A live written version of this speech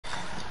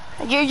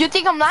You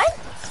think I'm lying?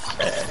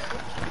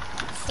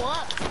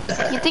 What?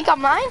 You think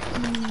I'm lying?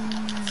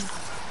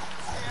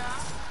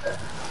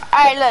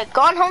 Alright, look,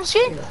 go on home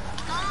screen. No,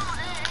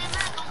 hey,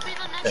 man, don't be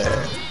the next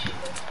game.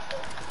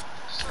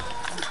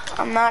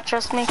 I'm not,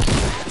 trust me.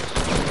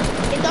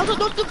 And also,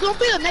 don't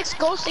be the next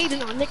Ghost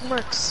Aiden or Nick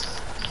Merckx.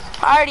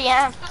 I already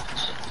am.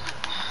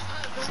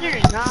 You're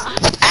not.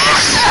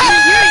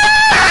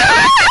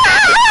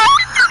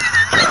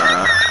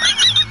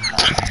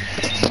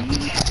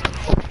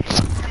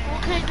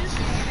 Okay, this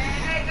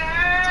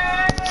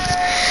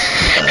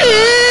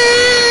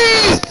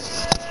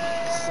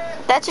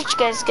That's what you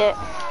guys get.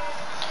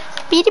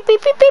 Beep beep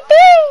beep beep beep.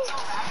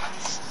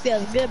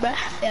 Feels good, bruh.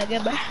 Feels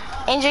good, bruh.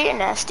 Angel, you're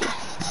nasty.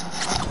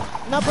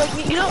 No, but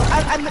you know,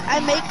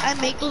 I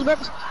make those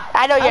burps.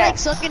 I know I you're. like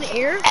sucking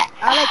air.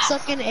 I like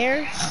sucking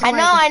air. I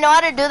know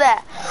how to do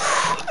that.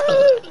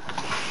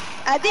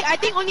 I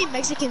think only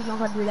Mexicans know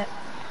how to do that.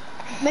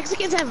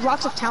 Mexicans have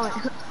lots of talent.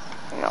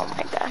 Oh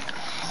my god.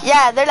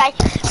 Yeah, they're like,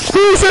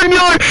 sí,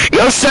 señor,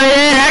 yo soy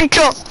el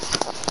rancho.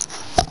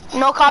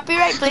 No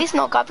copyright, please.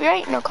 No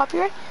copyright. No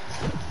copyright.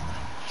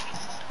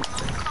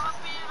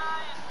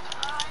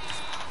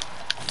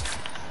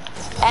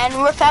 And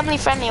we're family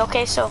friendly,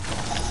 okay? So,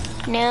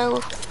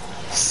 no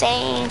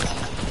saying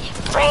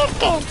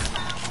freaking.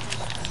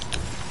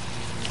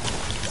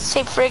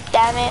 Say frick,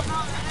 damn it.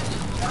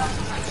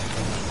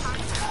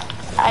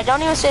 I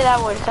don't even say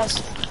that word, cuz.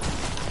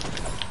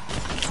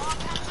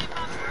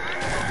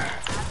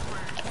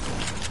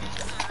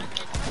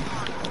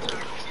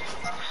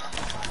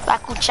 La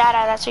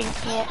cuchara, that's what you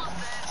get.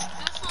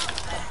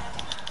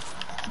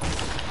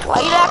 Why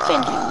are you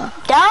laughing?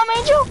 Damn,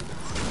 Angel?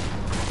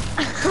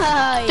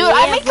 Dude,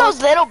 I make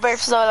those little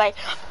burps though, like.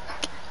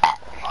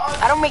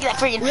 I don't make that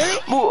freaking.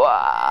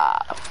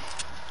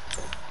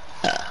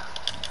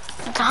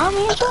 Damn,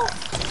 Angel?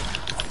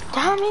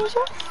 Damn,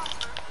 Angel?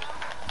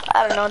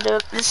 I don't know,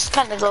 dude. This is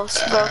kind of gross.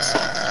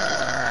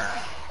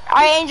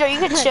 Alright, Angel, you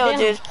can chill,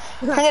 dude.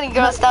 I'm gonna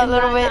gross out a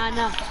little bit.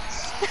 No.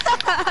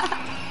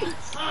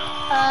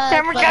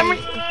 Camera.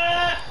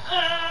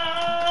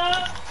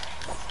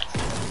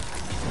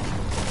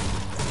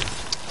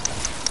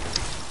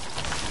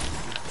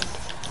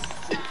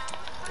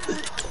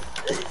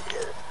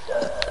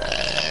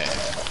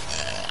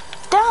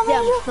 Damn, Yeah,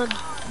 Angel. no,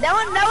 that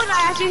one I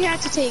actually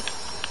had to take.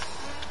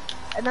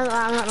 No,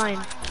 I'm not lying.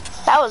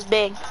 That was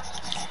big.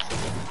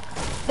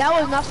 That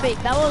was not fake.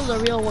 That was a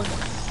real one.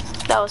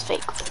 That was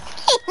fake.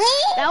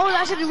 That was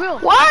actually real.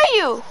 Where are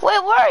you?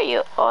 Wait, where are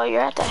you? Oh,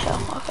 you're at the hill.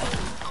 Okay.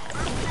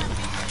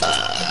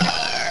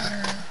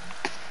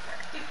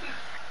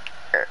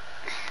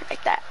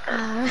 Like that.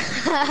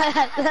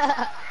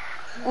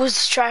 Who's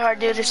this try hard,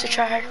 dude? It's a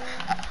try hard.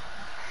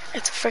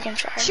 It's a freaking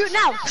try hard. Shoot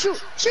now!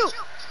 Shoot! Shoot!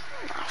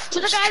 To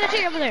the guy in the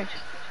tree over there.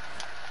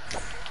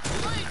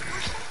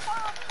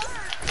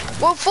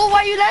 Well, fool,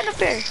 why you land up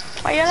here?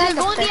 Why you land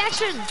Go up in the there?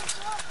 action.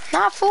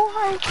 Nah, fool,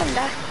 I ain't gonna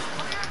die.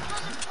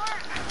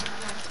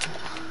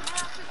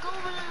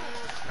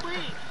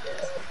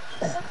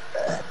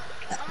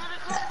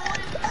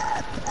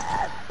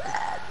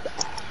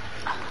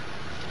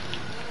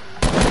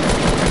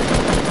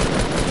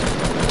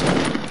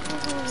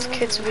 This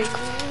kid's weak.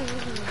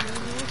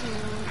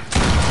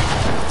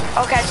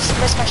 Okay, I just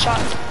missed my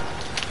shot.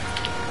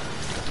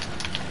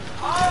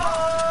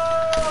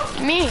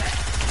 Me.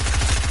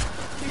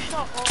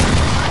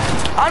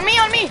 On me.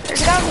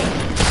 There's a guy on me.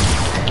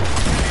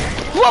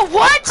 Whoa,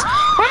 what?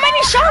 Where am I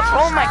getting shot from?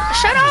 Oh my,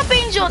 shut up,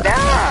 Angel,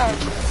 damn.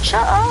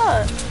 Shut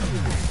up.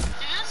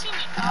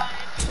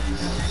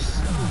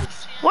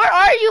 Where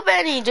are you,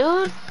 Benny,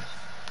 dude?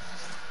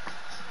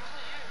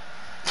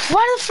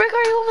 Why the frick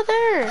are you over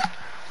there?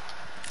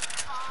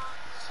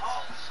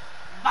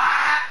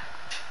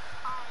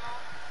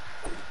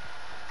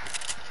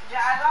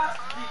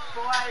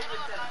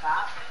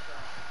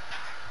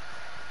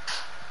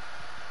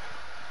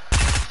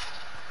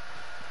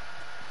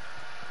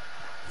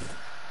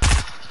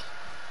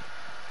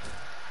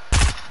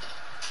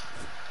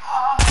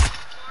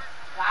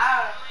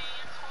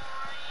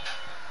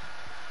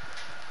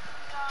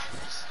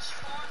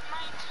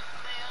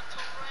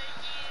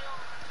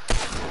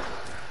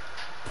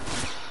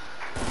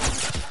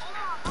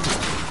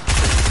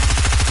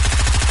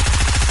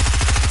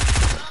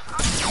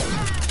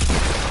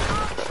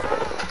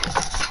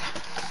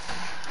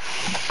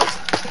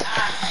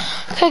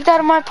 Kicked out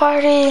of my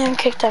party and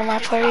kicked out of my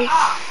party.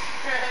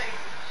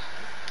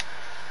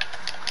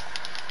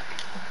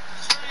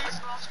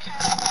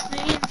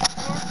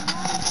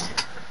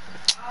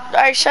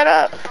 Alright, shut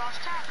up.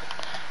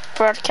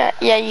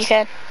 Broadcast. Yeah, you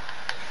can.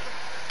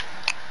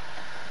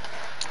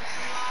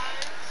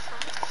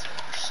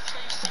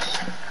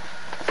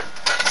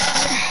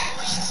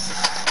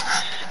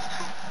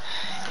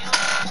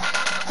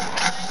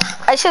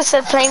 I should have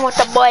said playing with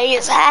the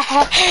boys.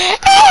 Ow!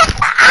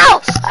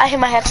 I hit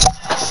my head.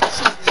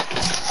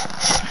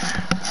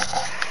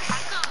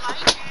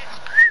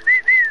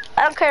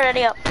 I don't care,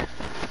 ready up.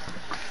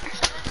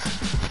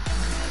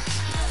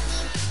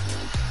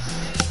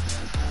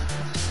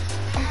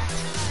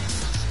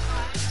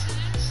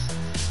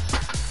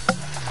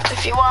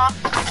 if you want.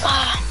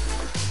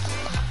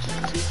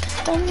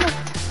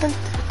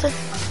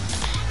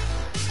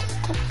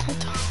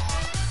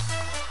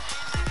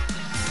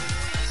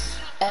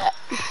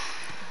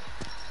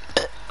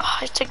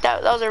 I took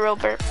that. That was a real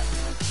burp.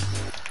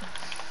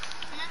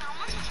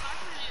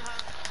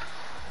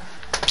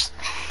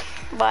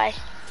 Bye.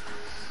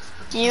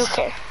 You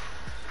care?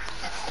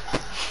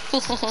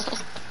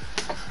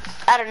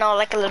 I don't know,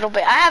 like a little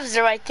bit. I have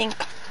 0, I think.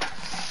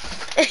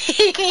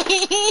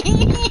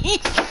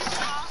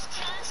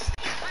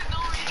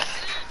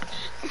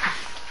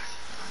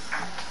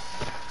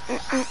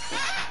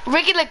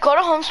 Ricky, like, go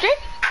to home screen.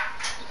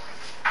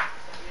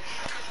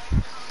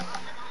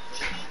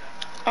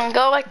 And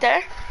go like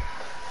there.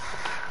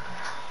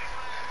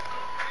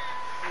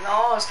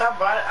 No, stop.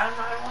 I don't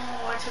want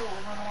to watch it. I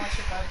want to watch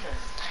it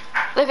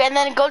podcast. Look, and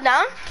then go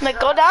down. Like,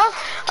 go down.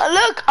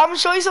 Look, I'm gonna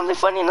show you something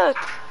funny. Look.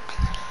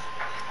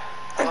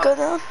 Like, go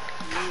down.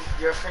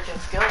 Your freaking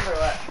skills or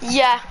what?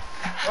 Yeah.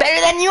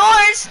 Better than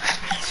yours.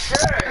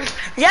 Sure.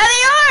 Yeah,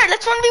 they are.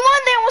 Let's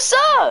 1v1 then. What's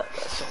up?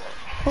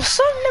 What's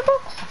up, nigga?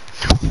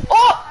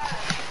 Oh!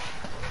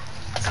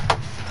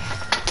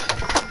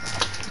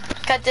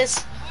 Cut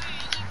this.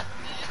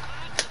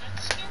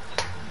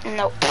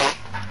 Nope.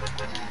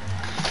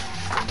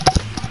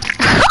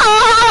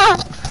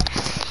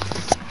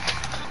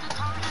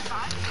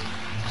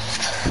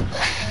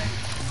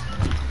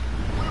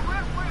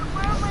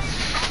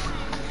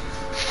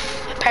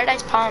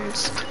 Paradise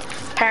Palms.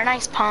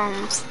 Paradise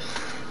Palms.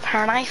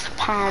 Paradise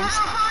Palms.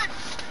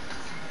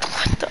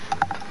 What the?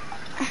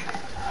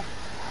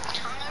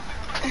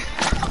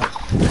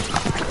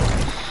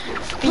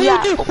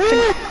 Yeah.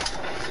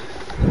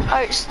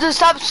 Alright,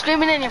 stop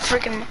screaming in your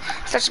freaking.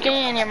 Stop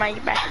screaming in your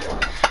mic, bro.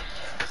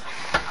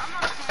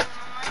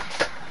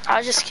 I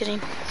was just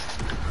kidding.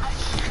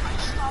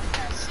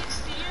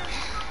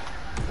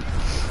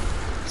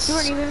 You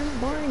weren't even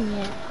born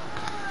yet.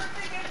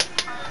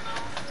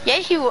 Yeah,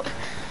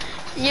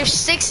 you're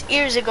 6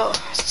 years ago.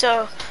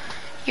 So,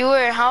 you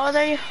were, how old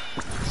are you?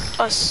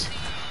 Oh,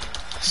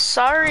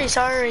 sorry.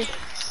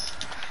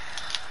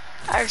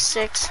 I was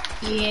 6.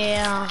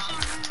 Yeah.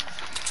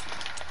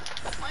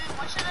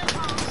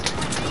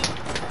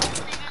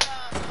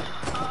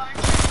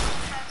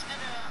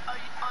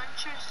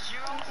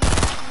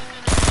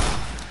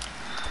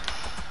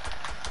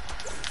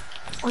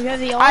 Oh, yeah,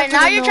 the Alright,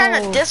 now you're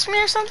trying to diss me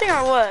or something,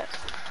 or what?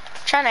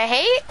 Trying to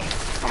hate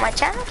on my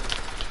channel?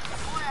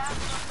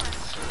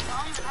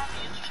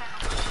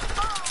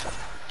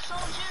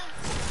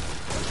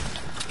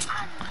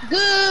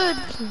 Good.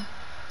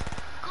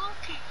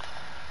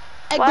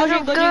 Hey, Why do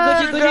Gucci.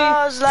 good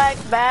girls like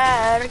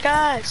bad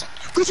guys?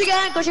 Gucci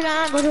gang.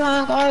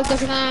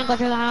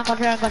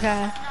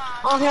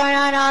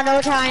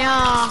 No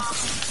China.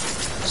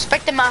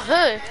 Respecting my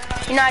hood.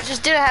 You know, I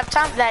just didn't have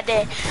time for that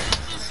day.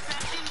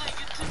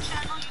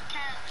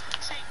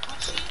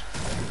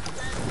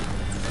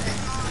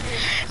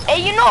 Hey,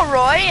 you know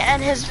Roy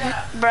and his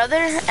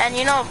brother, and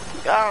you know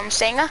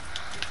Senga?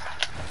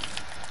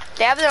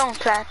 They have their own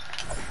clan.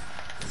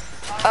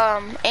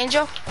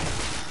 Angel?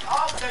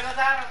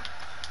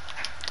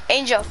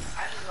 Angel.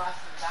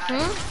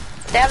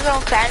 They have their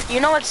own clan. You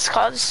know what it's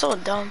called? It's so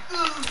dumb.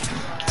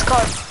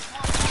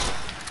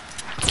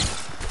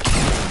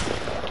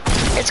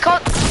 It's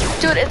called,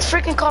 dude, it's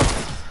freaking called.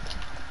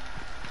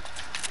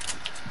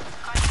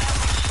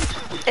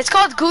 It's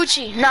called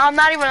Gucci. No, I'm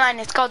not even lying.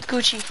 It's called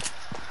Gucci.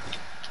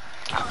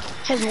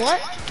 His what?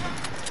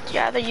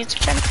 Yeah, the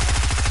YouTube channel.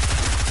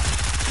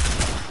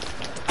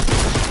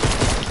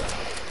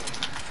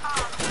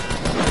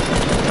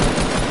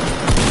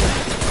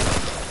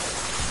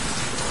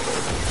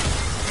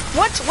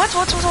 What?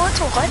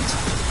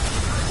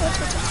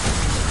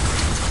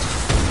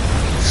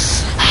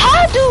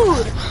 How,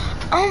 dude?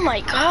 Oh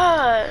my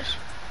gosh.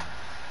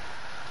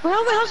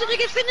 Well, how did it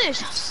get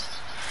finished?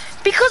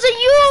 Because of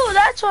you,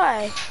 that's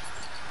why.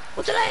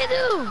 What did I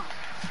do?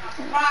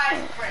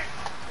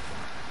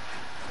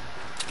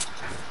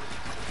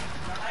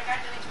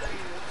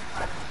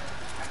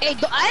 Hey,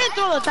 I didn't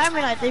throw the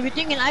timer lights. They were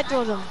thinking I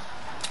throw them.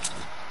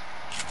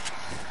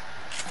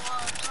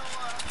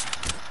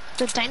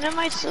 The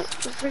dynamite's the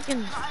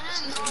freaking. I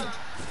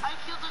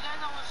killed the guy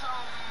that was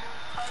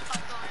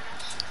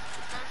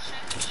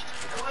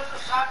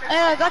Hey,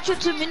 I got you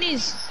 2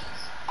 minis.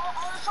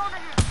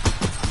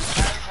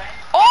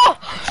 Oh!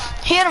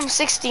 He hit him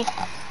 60.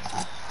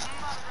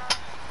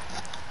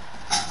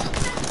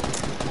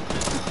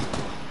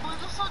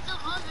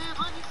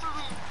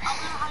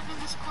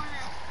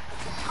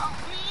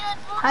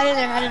 Hide in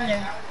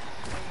there.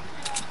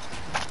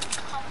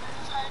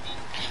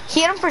 He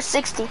hit him for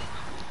 60.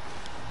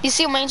 You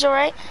see him, Angel,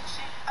 right?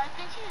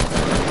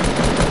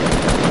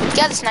 He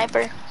got the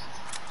sniper.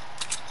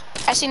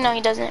 Actually, no,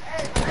 he doesn't.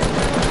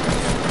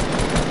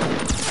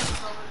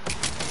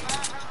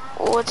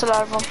 Oh, it's a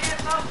lot of them.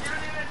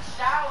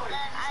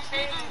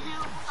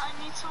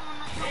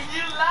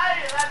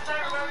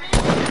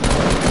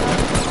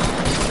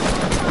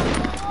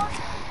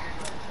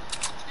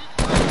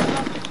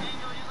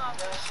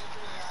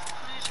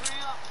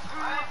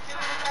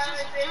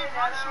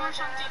 or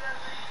something.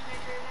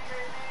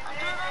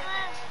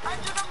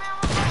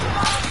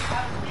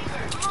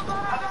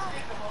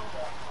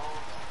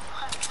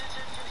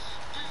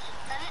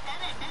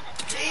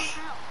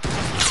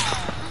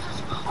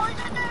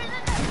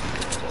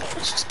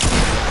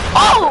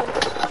 Oh!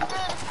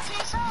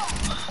 Peace out.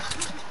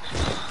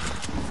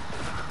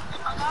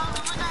 I got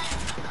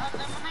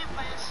eliminated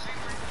by a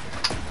streamer.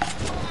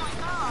 Oh my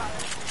god.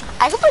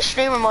 I can put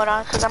streamer mode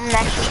on because I'm an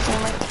actual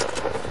streamer.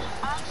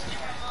 I'm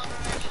streamer mode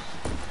already.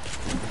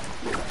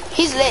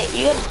 He's lit.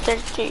 You got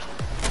 33.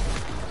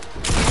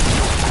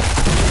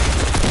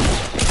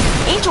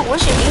 Angel,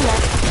 where's your aim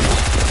at?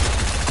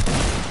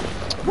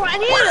 Bro, I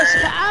needed a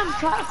spam.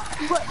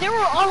 But they were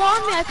all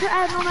on me. I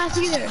had no match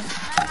either. I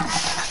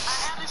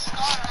had a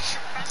scar. I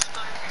should press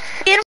scar.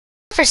 Hit him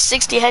for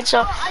 60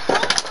 headshot. I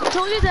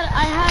told you that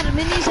I had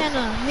minis and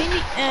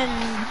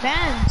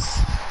bands.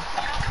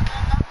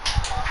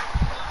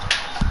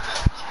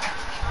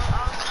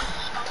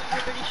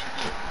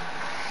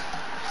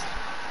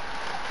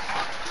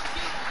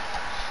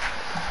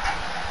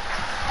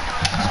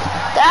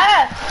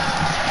 Ah!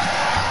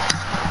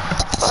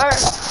 Burn.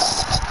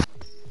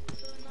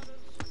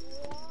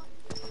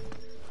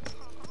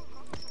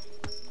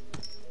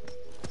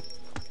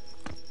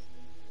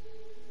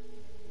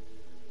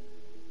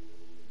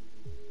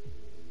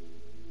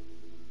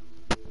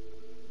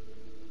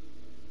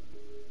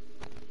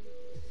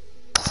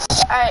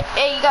 Alright,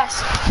 hey you guys.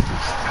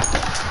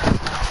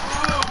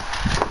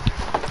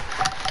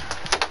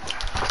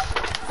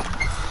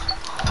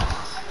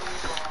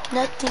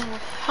 Nothing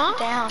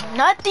down.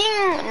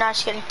 Nothing. No,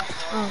 just kidding.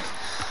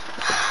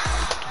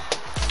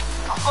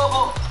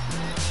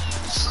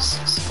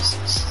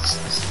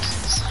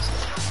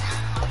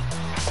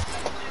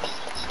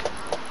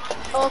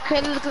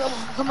 Okay,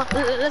 come on,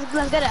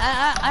 let's get it. I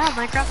have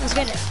Minecraft. Let's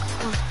get it.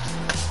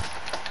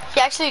 He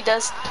actually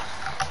does.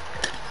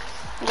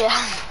 Yeah.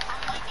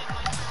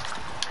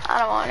 I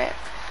don't want it.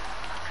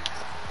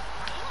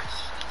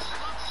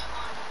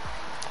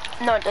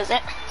 No, it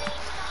doesn't.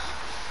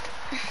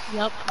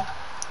 Yup.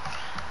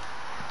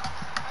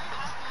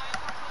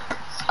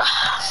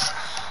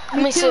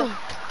 Me too.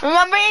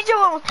 Remember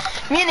Angel?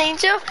 Me and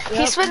Angel, he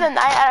Yep. spent the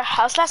night at our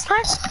house last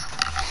night.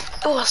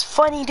 It was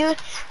funny, dude.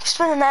 We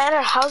spent the night at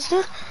our house,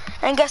 dude.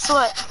 And guess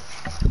what?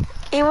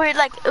 It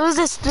was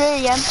just 3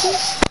 a.m.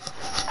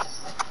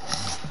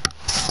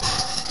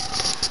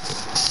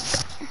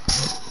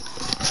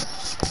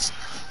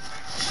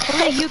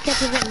 Only you can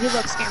prevent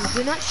Roblox scammers.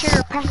 Do not share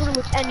your password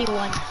with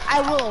anyone.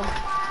 I will.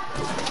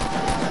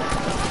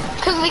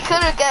 Cause we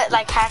could have got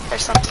like hacked or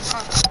something.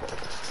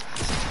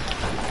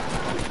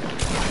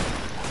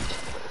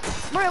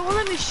 Bro, it won't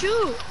let me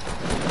shoot.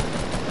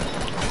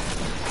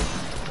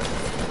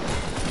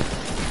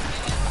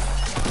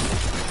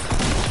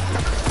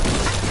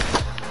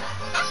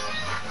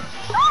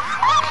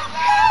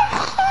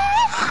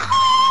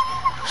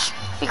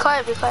 Be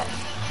quiet, be quiet.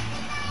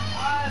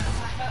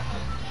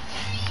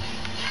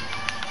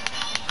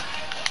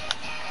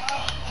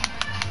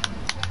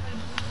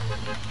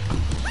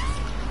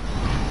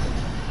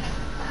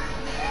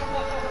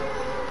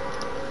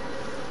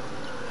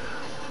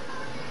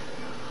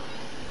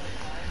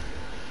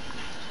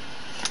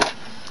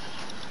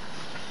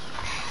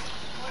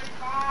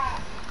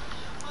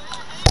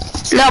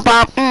 No,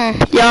 Bob.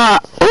 Yeah.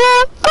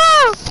 Ooh,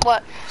 ooh.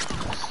 What?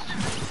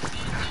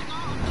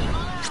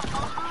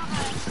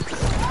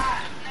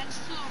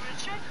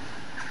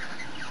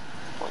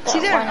 See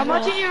there, I'm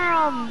watching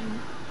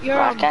your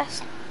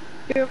broadcast.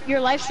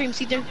 Your live stream.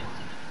 See there.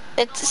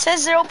 It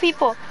says 0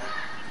 people.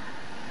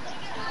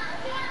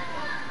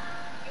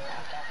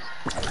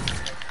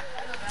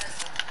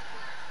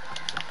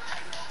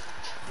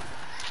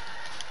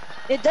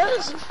 It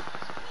does.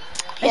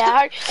 Yeah,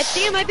 I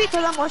think it might be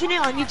because I'm watching it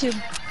on YouTube.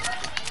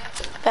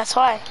 that's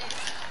why.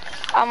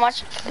 I'm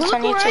watching. It's Look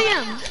on where YouTube. I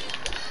am.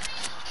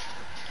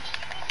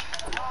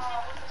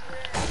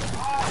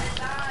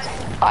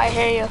 Oh, I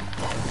hear you.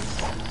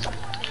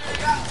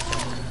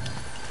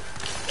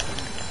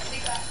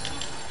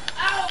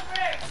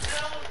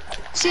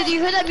 See, do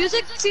you hear that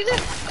music? See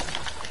that?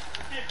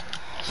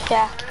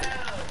 Yeah.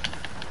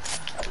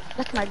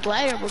 That's my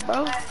glider,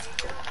 bro.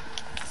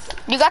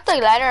 You got the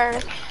glider.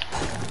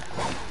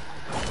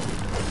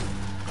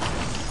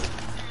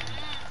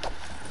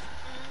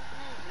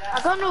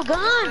 I got no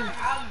gun.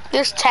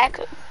 There's tack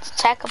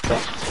up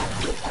there.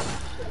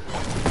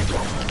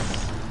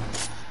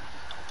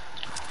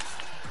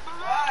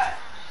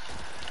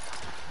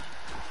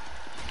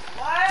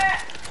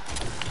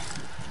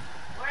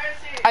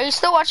 Are you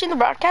still watching the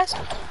broadcast?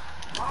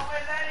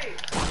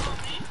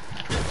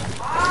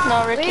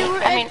 No, Ricky.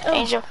 I mean,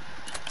 Angel.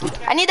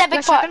 I need that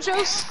big pot.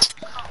 Shotgun shells?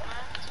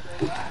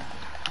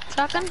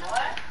 Shotgun?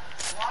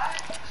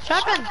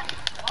 Shotgun.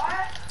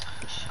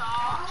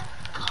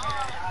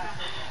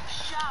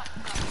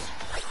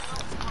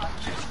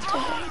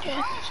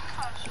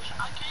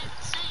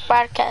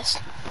 Broadcast.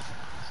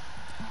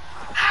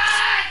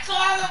 So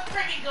I look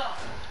pretty good.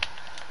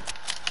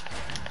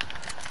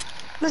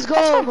 Let's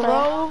That's go, not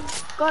bro.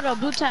 Got a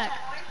blue tack.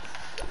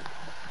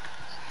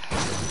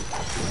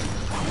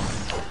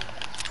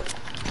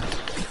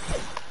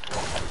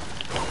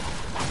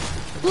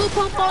 Blue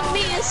pump on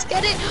me, let's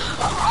get it.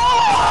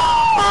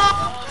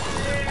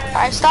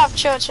 Alright, stop.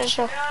 Chill, chill,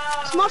 chill.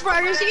 Small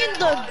fry, are you seeing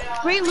the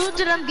great loot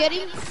that I'm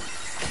getting?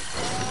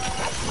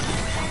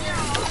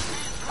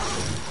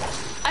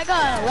 I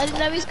got a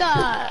legendary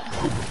scar.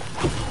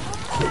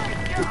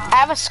 I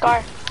have a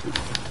scar.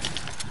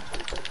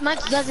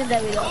 Mine's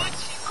legendary though.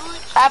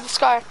 I have a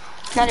scar.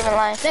 Not even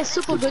lying. That's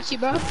super Gucci,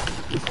 bro.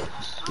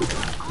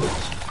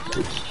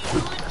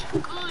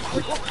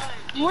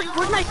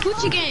 Where's my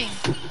Gucci gang?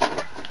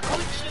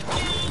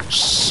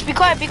 Shh, be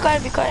quiet, be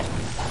quiet, be quiet.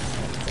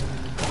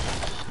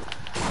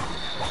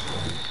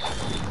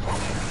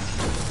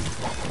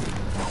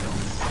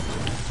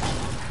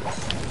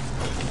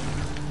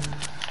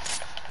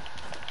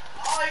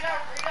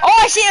 Oh,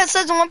 I see it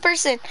says one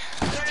person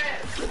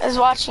is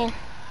watching.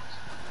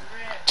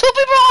 2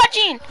 people are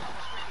watching.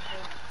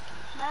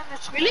 Man,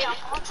 it's Really? me, I'm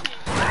watching.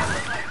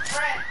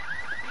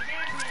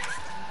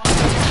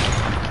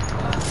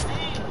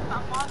 Hey,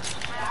 I'm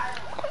watching, man.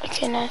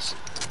 Okay, nice.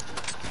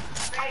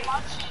 I'm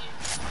watching.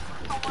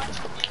 I'm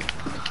watching.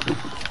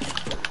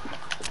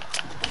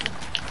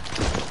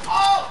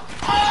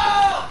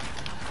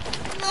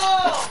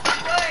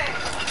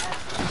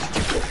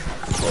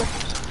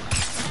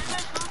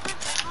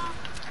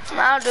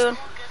 No, dude.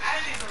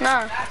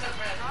 No.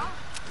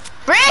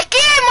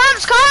 Ricky,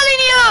 mom's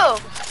calling you.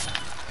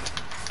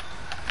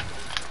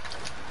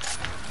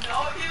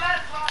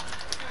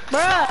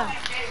 Bruh.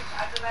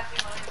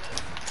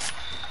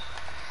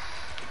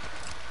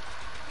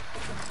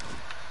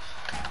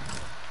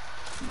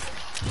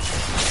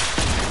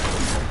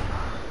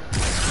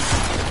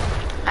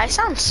 I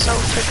sound so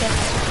freaking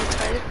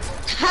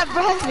retarded.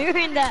 Bro, I'm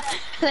doing that.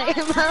 Like,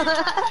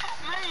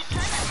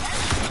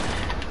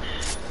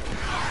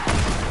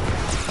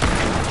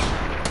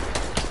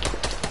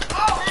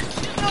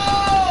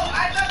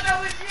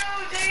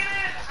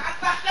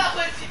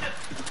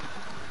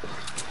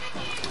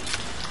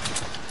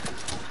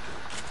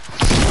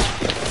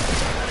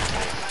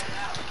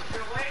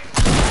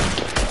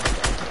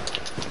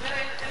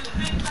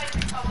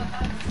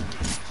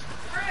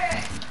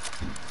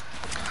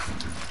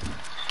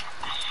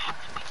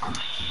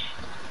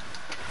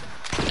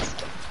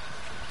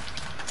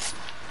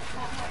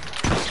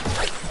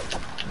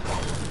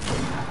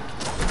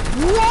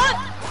 what?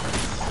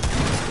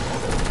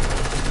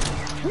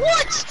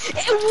 What?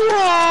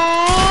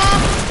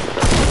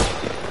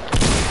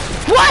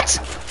 What?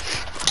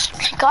 Oh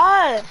my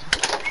God.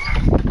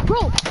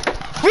 Bro,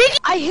 Ricky.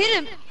 I hit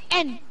him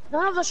and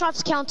none of the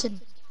shots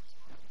counted.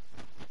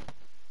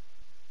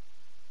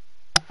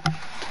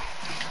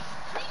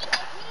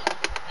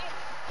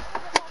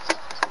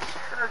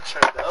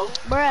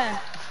 Bruh.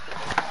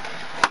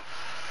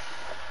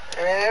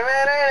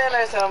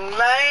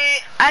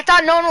 I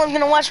thought no one was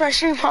gonna watch my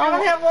stream, I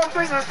only huh? have one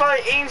person, it's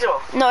probably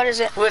Angel. No, it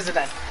isn't. Who is it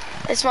then?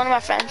 It's one of my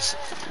friends.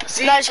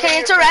 See? No, just kidding.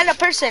 It's a random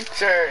person.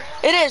 Sure.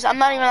 It is. I'm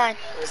not even lying.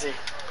 Let me see.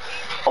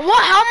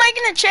 What? How am I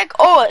gonna check?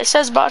 Oh, it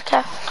says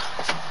broadcast.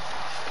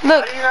 How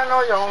Look, do you not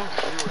know your own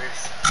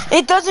viewers?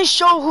 it doesn't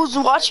show who's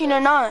watching or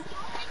not.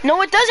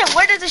 No, it doesn't.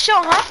 Where does it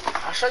show,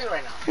 huh? I'll show you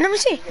right now. Let me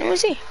see. Let me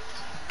see.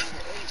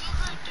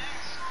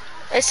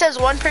 It says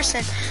one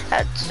person.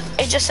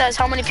 It just says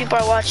how many people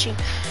are watching.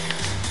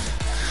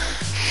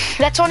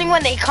 That's only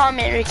when they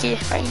comment, Ricky.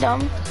 Right,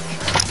 dumb?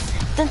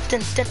 Dun,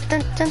 dun, dun,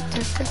 dun, dun,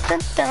 dun, dun, dun,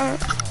 dun.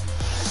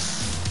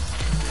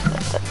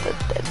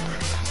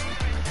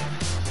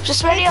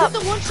 Just ready up.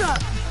 Put the one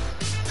shot.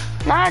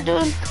 Nah,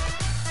 dude.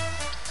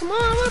 Come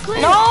on, I'm gonna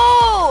play. No!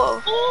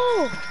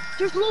 Oh,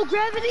 there's low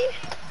gravity.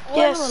 Oh,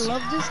 Yes. I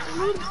love this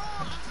dude.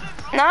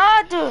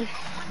 Nah, dude.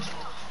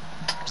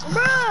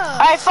 Bruh.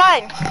 Alright,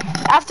 fine.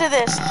 After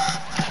this.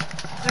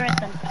 Alright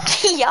then.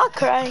 Y'all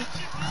crying.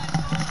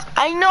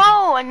 I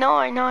know.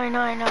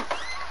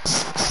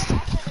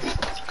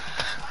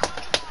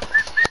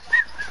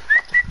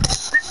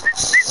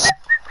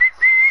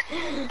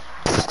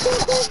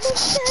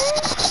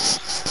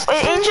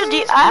 Wait, Angel, do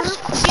you ask?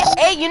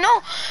 Hey, you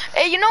know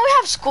we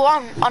have school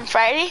on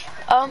Friday.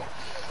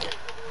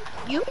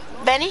 You?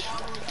 Benny?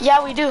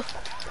 Yeah, we do.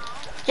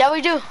 Yeah,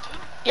 we do.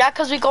 Yeah,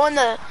 cause we go in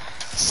the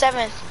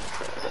 7th.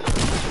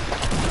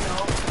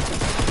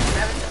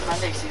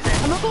 Monday season.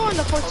 I'm gonna go on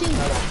the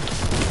 14th.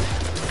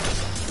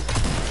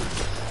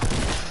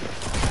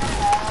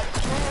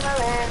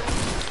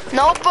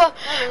 Nope,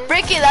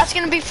 Ricky, that's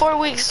gonna be 4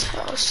 weeks.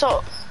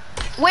 So,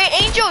 wait,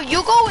 Angel,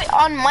 you go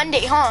on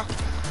Monday, huh?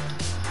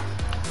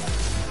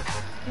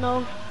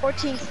 No,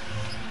 14th.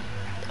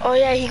 Oh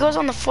yeah, he goes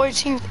on the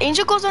 14th.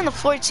 Angel goes on the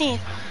 14th.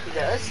 He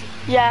does?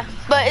 Yeah,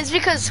 but it's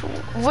because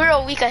we're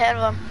a week ahead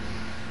of him.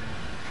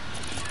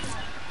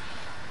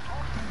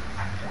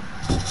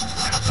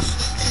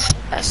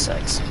 That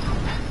sucks.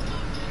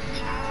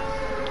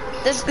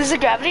 Is the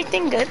gravity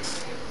thing good?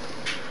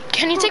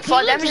 Can you take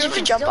fall damage if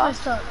you jump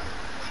off?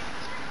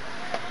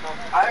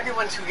 I already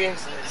won 2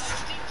 games in this.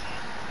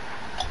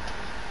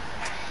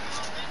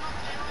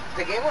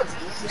 The game was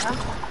easy. Yeah.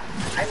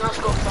 I know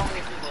scope so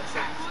many people. So.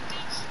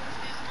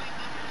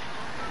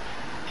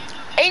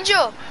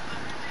 Angel,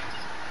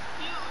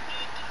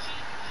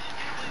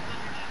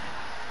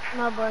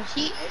 No, bro,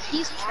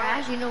 he's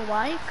trash. You know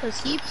why? Cause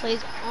he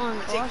plays on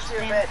gosh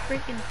damn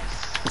freaking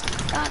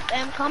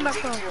goddamn Combat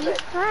Pro. He's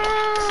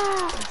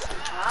trash.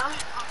 Huh?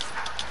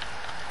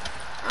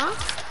 Huh?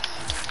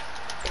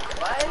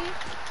 What?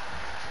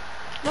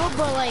 No,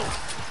 but like,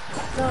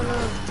 no,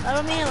 I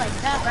don't mean it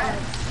like that. But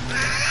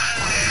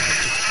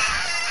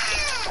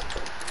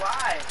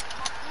Why? like,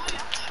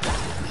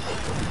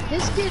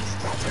 this kid's,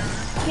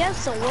 he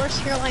has the worst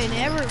hairline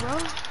ever, bro.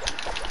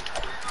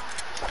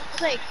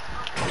 It's like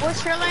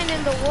worst hairline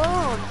in the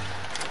world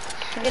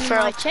in For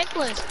my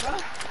checklist, bro.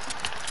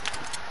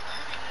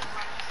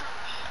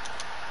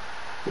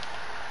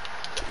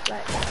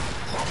 Like,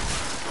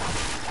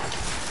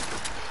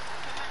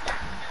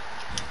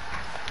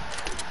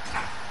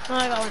 oh,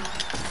 I got one.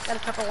 Got a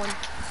purple one.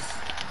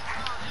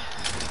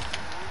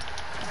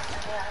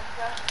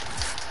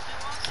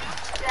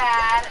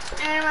 Dad,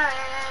 Emma.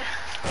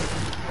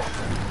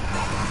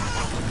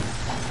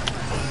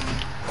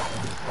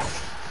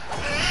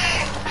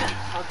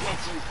 I'll get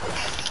you.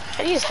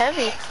 Eddie's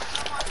heavy.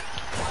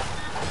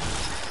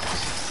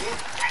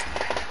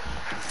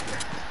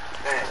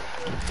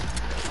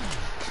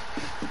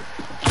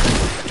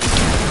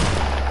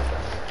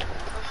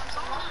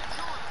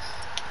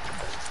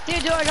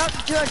 Dude, do I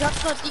drop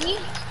the thingy?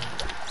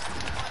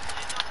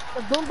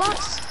 The boombox?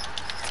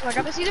 Do I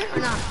drop this either or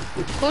not?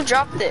 Who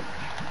dropped it?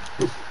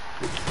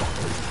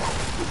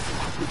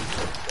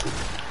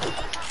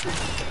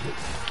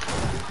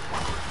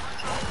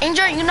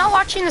 Angel, you not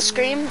watching the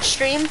stream?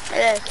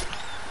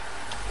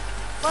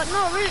 But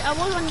no, really, I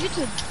was on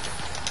YouTube.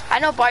 I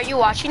know, but are you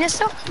watching it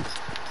still?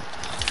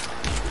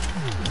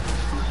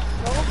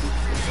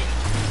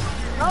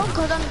 No,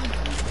 because I'm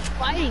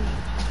fighting.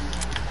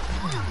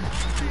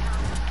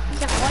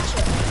 Can't watch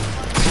it.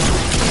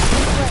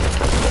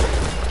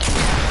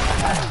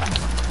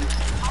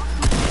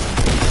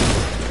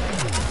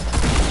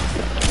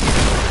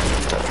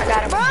 I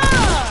got him. Bro!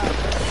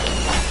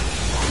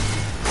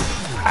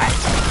 Alright,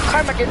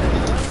 karma, dude.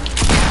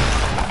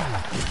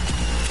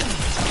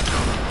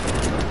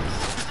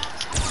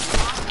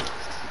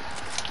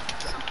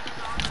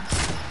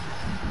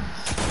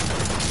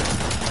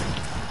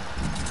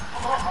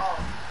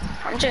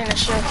 I'm doing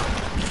this shit.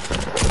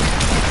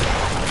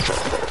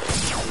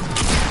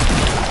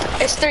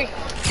 It's 3.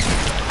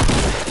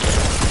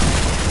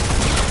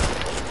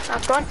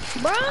 Knocked one.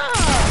 Bro!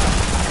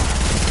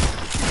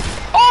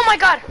 Oh my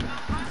god!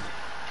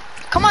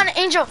 Come on,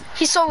 Angel.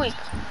 He's so weak.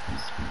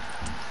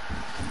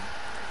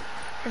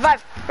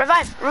 Revive!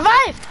 Revive!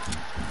 Revive!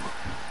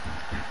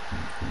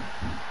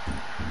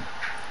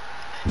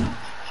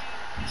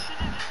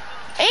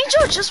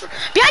 Angel, just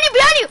behind you!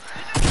 Behind you!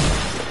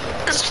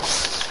 Let's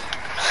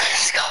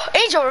go.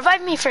 Angel,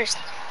 revive me first.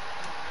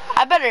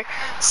 I better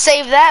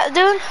save that,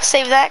 dude.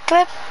 Save that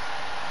clip.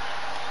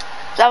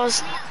 That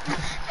was,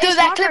 dude.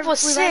 That clip was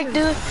sick,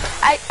 dude.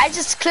 I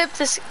just clipped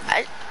this.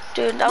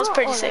 Dude, that was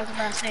pretty sick.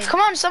 Come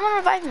on, someone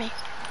revive me.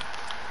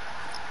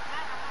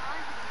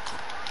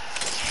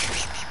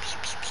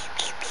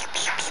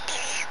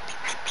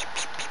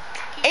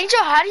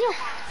 Angel, how do you?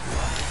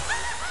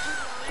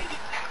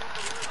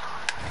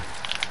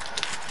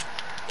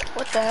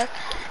 What the heck?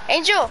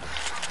 Angel,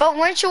 but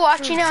weren't you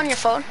watching it on your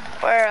phone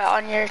or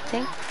on your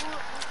thing?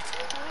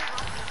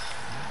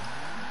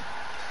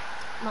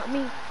 Not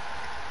me.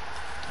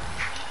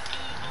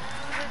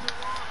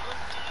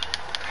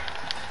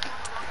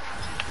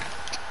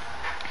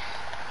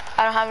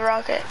 I don't have a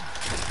rocket.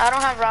 I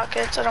don't have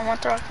rockets. I don't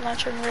want the rocket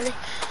launcher, really.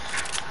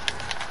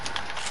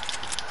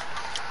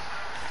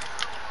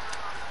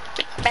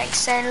 Big bank,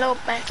 sand, low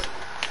bank.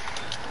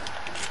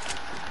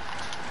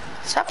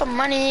 What type of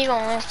money you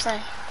gonna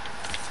play?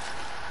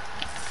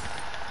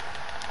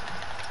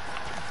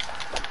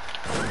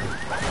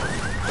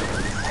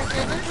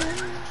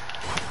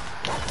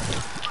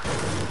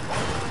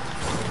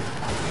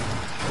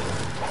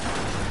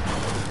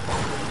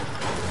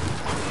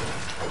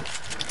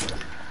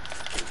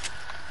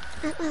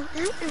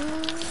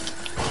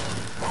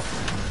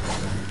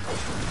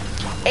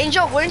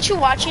 Angel, weren't you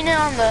watching it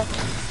on your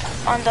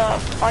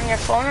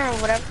phone or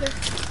whatever?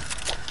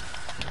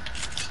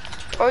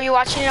 Or are you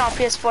watching it on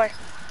PS4?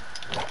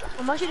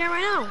 I'm watching it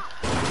right now.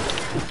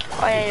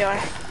 Oh yeah, you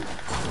are.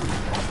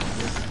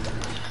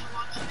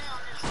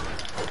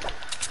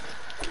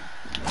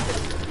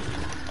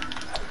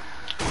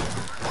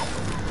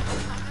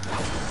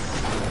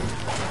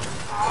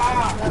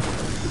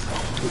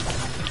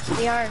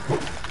 They are.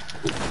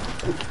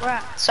 Where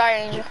at? Sorry,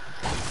 Angel.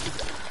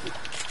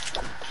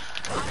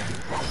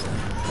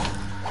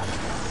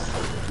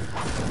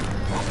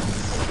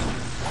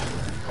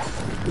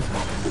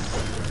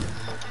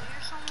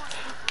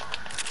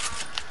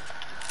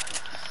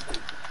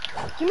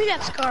 Give me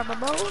that scar,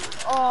 bro.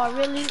 Oh,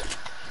 really?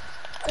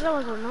 That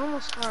was a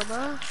normal scar,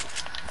 bro.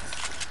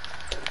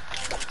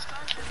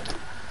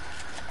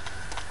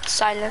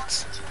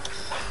 Silence.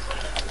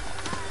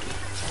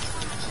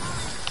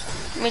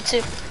 Me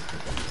too.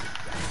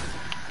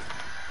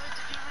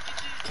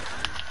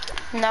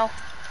 No.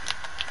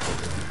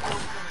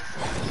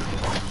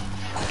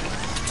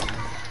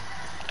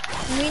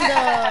 You mean or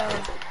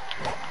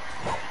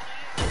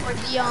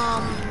the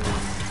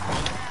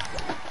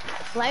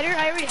glider?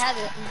 I already have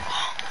it.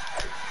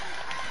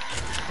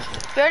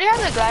 You already have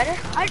the glider?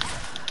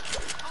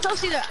 Don't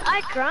see that.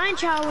 I grind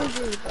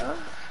challenges, bro.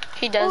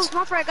 He Oh, does.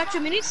 Smurfer, I got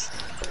your minis.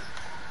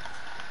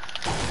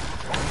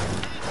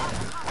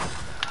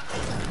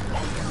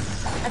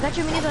 I got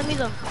your minis on me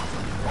though.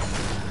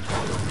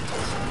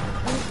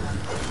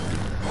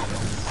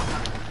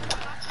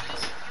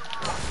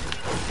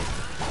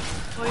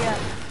 Oh yeah.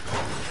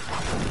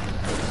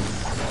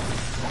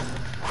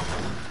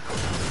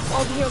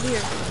 Over here, over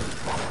here.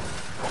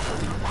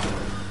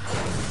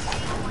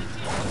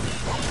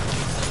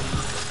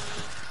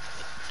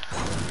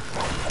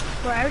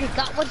 Bro, I already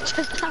got one just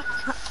now.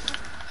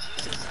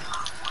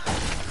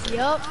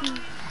 Yup. Yeah,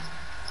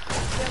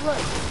 look.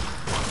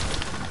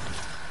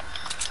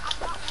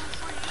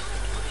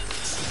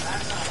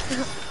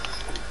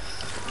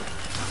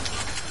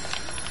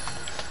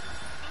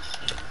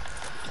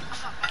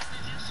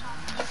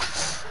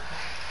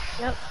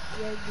 Yep.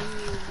 Yeah,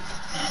 dude.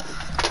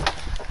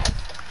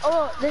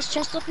 Oh, this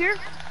chest up here?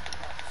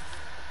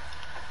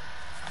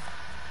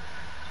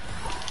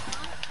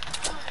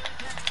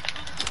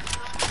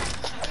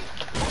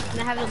 Can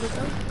I have it look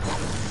up?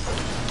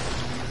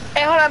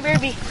 Hey, hold on,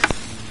 baby.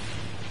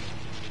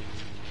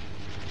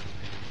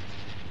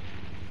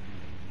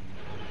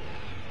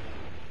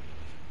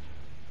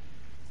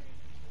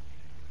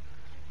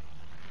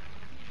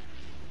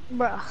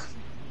 Bruh.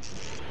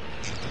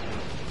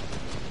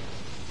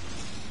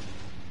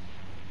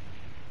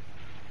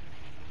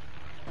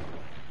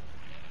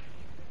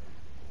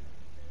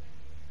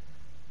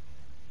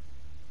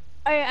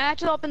 I had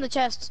to open the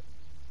chest.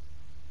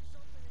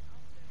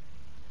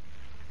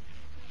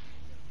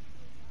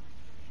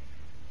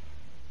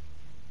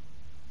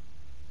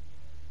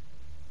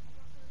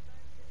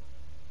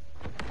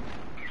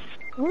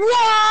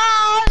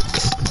 What?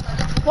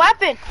 What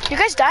happened? You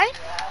guys died?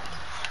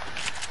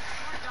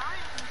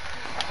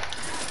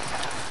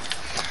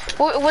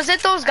 Was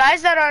it those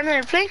guys that are on the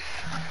airplane?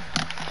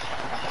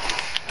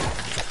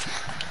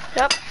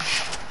 Yep.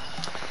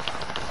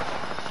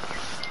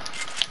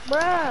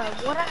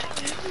 Bruh, what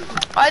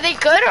happened? Are they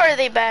good or are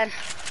they bad?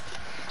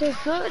 They're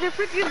good. They're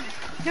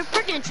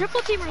freaking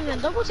triple teamers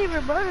and double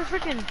teamers, bro. They're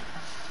freaking.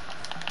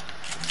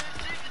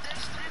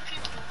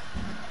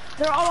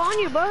 They're all on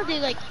you, bro.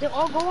 They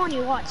all go on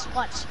you. Watch.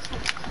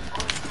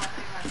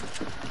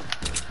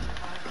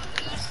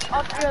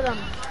 All three of them.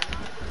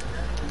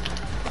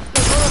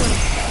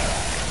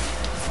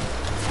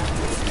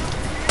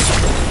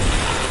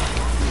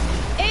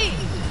 Hey,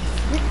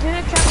 you're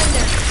gonna trap in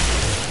there.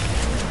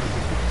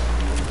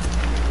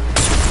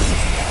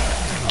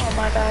 Oh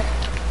my god.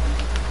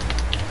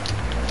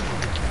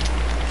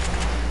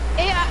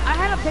 Hey, I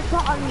had a big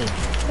pot on me.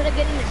 Should I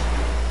get in there?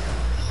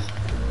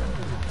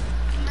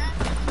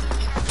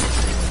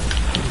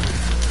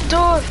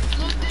 Dude.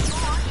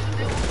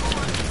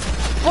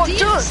 What,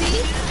 dude?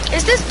 See?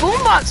 Is this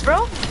boombox, bro?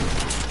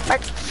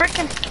 Like,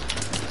 freaking,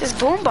 this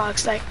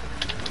boombox, like.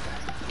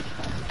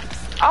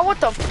 Oh, what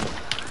the?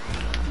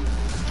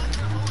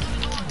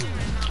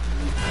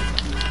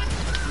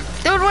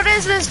 Dude, what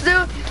is this,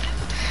 dude?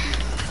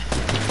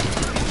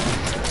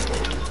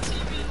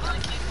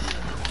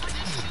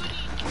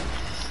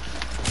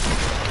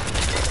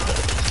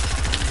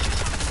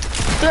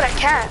 Dude, I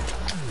can't.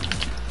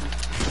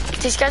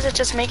 These guys are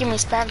just making me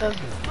spam them.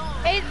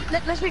 Hey,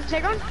 let's make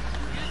playground.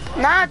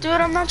 Nah, dude,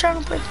 I'm not trying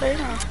to play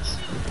playground.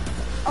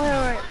 Oh,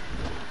 alright.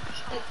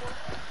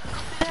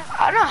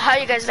 I don't know how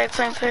you guys like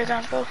playing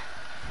playground, bro.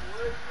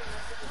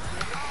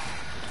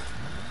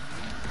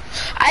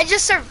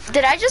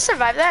 Did I just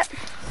survive that?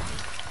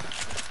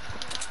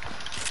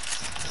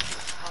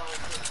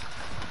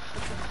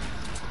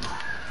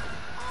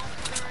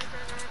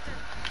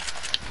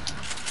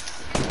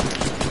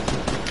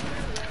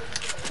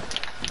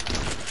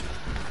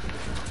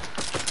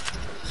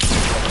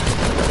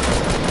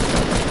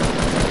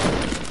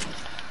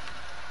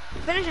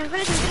 Finish him.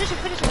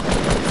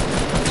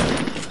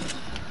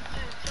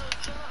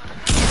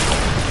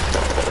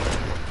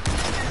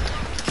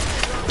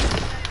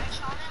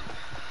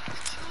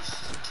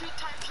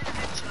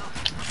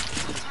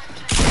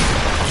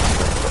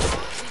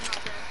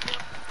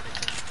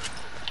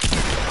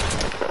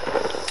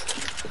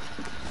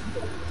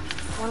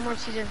 One more,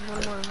 Caesar.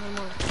 One more.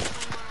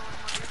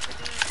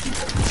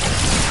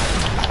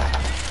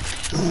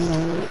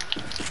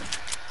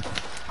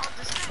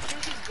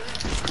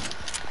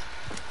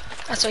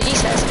 That's what he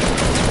says.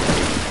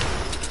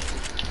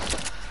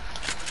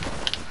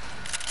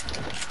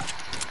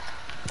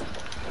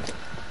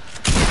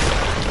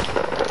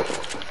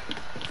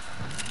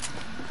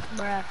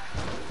 Bruh.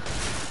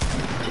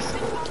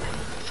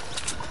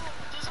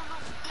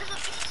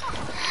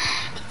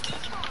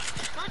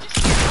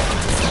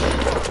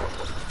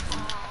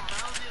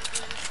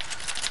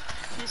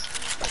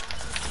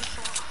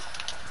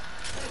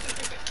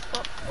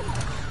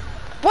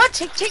 What?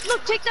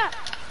 Take that.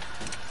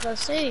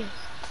 Let's see.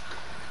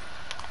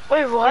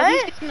 Wait,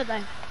 what? He's gonna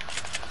die.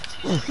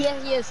 Yeah,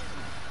 he is.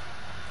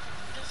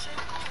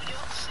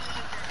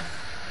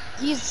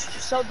 He's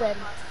so dead.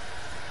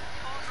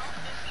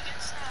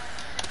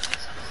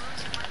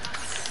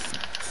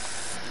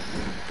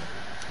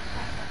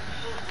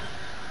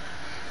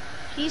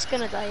 He's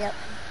gonna die, yep.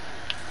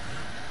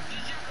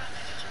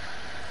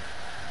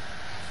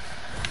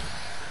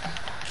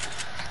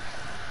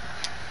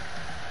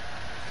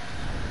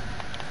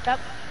 Yep.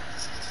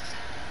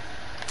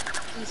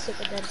 He's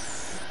super dead.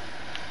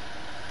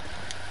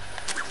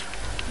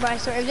 Right,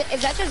 so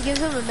if that just gives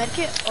him a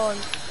medkit, oh,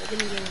 it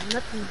didn't give him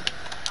nothing.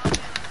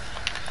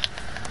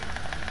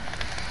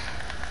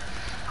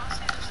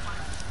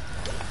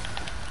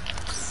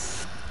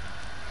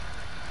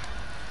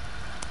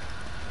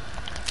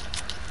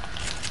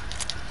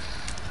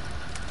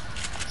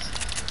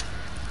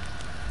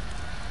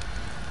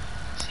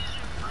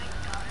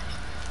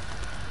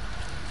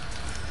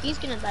 He's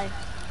gonna die.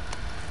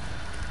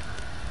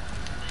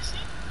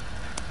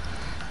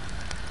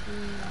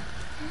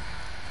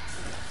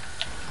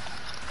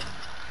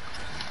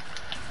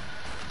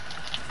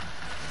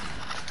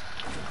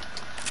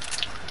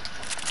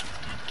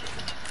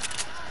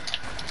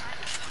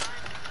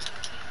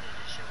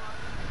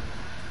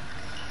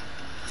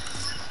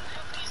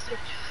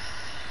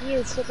 He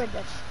is super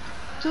dead.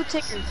 2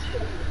 tickers.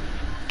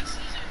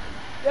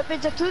 Yep,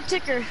 it's a 2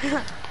 ticker.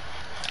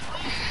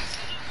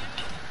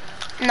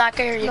 Not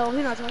gonna hear you. No,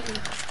 he's not talking.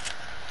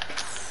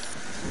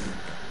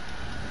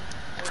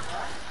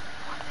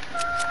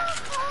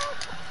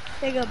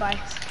 Say goodbye.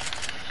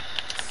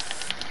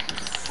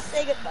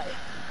 Say goodbye.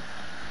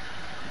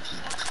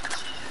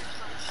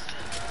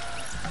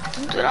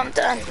 Dude, I'm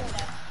done.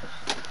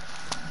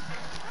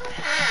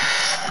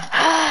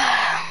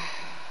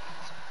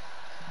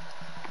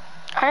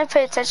 I didn't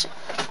pay attention.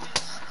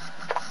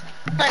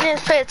 I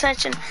didn't pay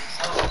attention.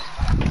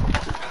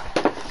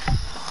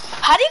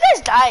 How do you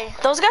guys die?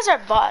 Those guys are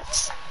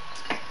bots.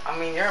 I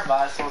mean, you're a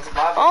bot, so it's a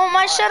bot. Oh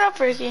my, shut up,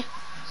 Ricky.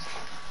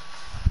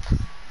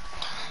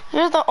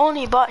 You're the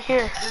only bot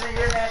here.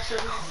 You're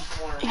naturally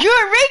deformed.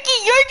 You're Ricky,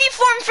 you're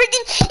deformed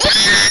freaking.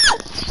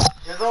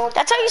 You're the one-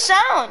 That's how you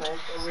sound.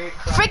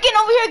 Freaking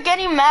over here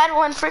getting mad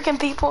when freaking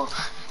people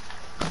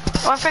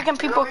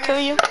kill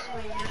you.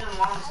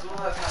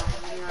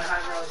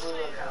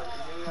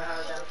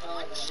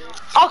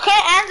 Okay,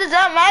 and does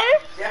that matter?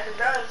 Yes, it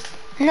does.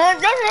 No, it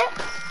doesn't.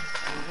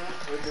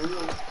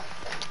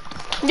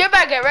 Mm-hmm. You're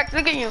about to get wrecked.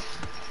 Look at you.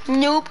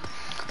 Noob.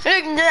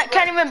 Look, that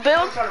can't even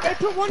build. They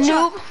put one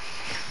Noob.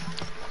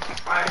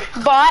 Alright.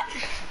 Bot.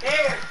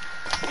 Here.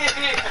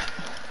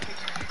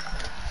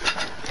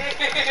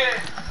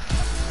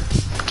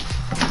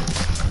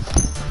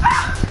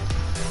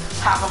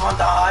 Have a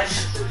montage.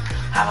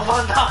 Have a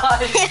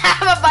montage.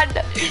 Have a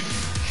bundle.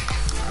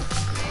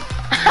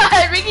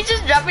 Ricky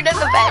just dropping on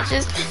the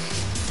benches.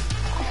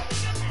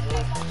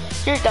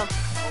 You're dumb.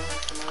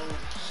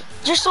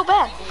 You're so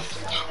bad.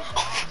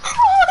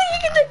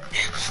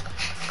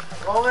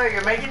 Oh, there,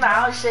 you're making the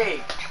house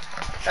shake.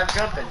 Stop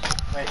jumping.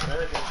 Wait,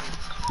 really?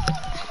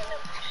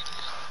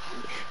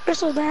 You're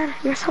so bad.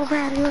 You're so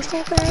bad. You're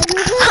so bad.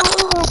 You're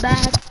so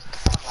bad.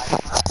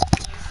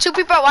 2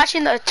 people are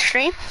watching the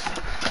stream.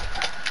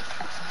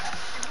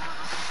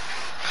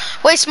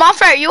 Wait, Small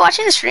Fry, are you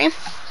watching the stream?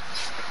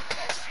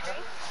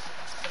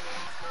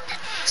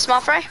 Small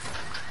Fry?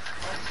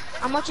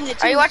 I'm watching it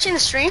too. Are you watching the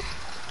stream?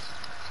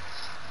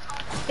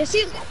 Yeah,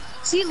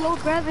 see low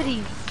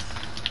gravity.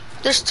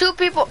 There's 2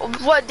 people.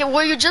 What,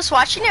 were you just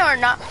watching it or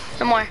not?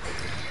 No more.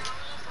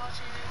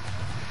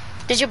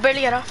 Did you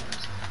barely get off?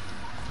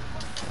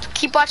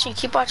 Keep watching,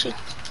 keep watching.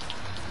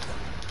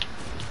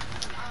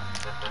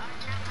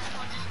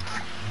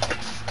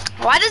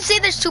 Why does it say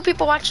there's 2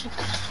 people watching?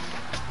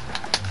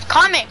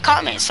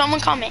 Comment, someone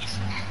comment.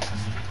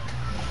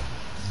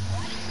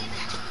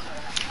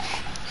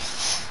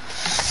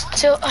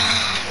 So,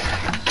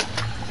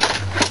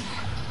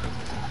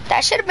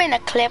 that should have been a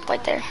clip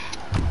right there.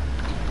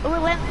 Where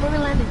we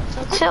landing?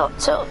 Chill.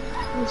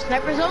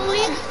 Snipers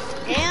only,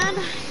 and...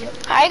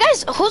 Alright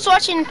guys, who's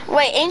watching?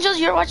 Wait, Angels,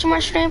 you're watching my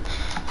stream?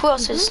 Who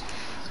else is?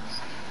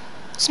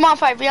 Small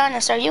Fry, be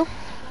honest, are you?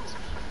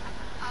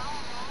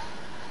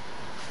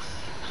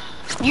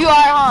 You are,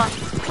 huh?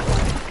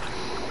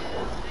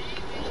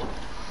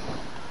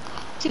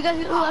 So you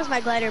guys, who lost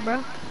my glider,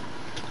 bro?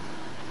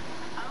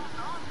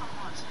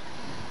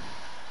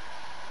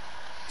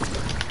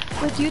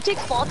 Wait, do you take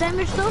fall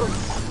damage though?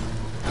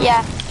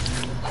 Yeah.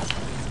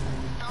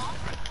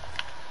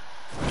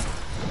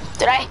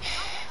 Did I?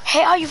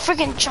 Hey, how you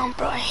freaking jump,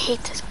 bro? I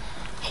hate this.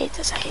 I hate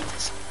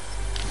this.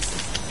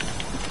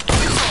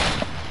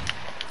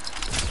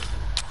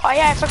 Oh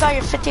yeah, I forgot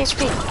you're 50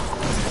 HP.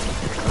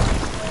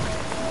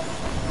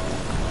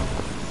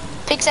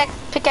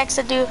 Pickaxe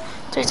to do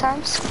 3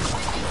 times.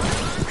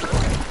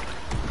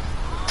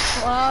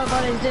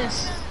 What is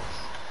this?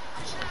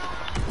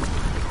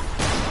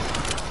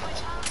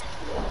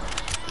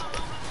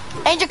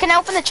 Angel, can I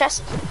open the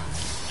chest?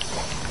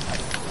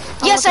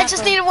 Yes, I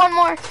just needed 1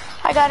 more.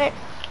 I got it.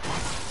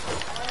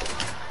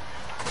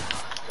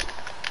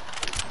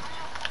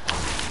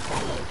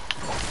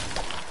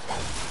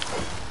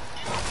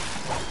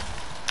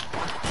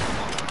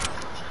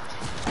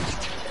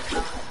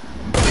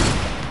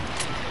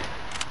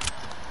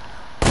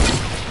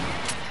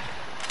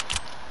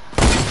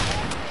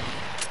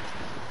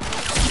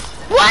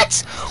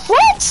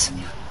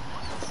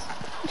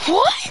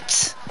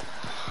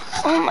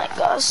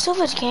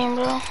 this game,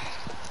 bro.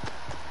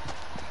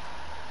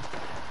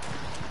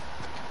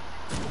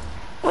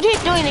 What are you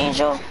doing,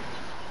 Angel?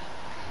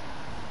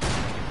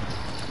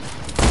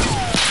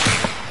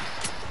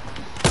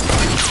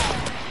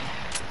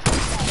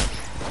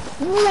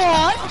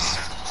 What?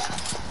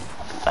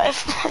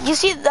 You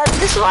see,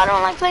 this is why I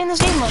don't like playing this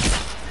game much.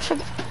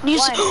 You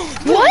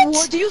Why?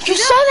 what? Do you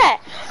saw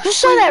that? You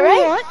saw that,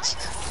 right? What?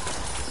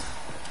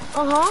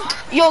 Uh-huh.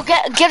 Yo,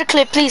 get a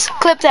clip, please.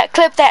 Clip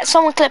that.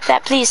 Someone clip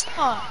that, please.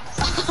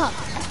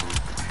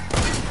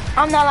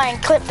 I'm not lying.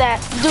 Clip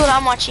that. Dude,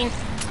 I'm watching.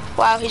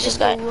 Wow, he just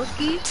got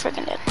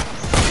freaking dead.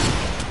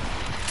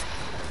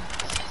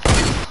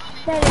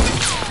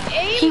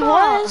 He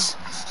was.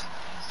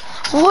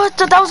 What?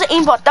 That was an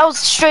aimbot. That was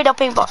straight up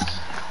aimbot.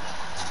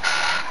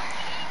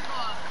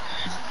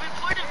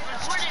 Report him.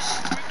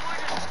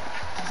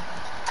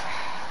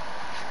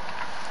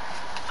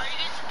 Are you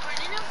guys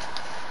recording him?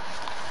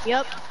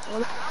 Yep.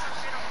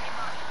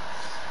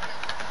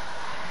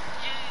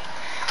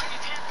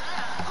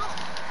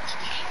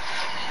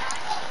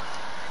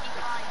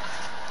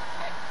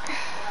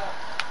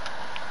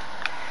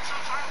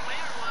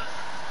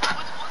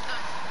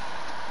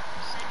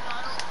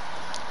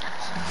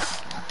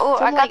 Oh,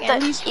 I got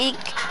like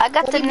I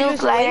got the new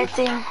glider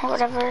thing,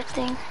 whatever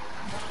thing.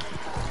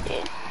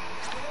 Yeah.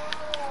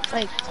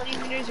 Like 20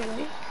 meters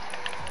away.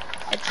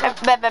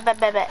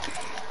 Bet.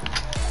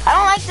 I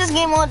don't like this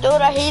game mode, dude.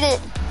 I hate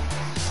it.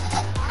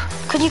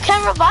 Cause you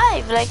can't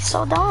revive, like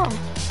so dumb.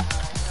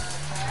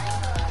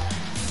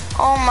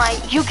 Oh my,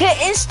 you get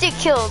instant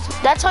killed.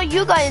 That's how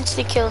you got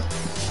instant killed.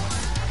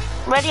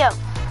 Ready up.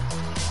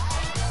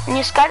 And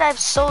your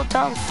skydive's so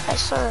dumb, I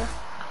swear.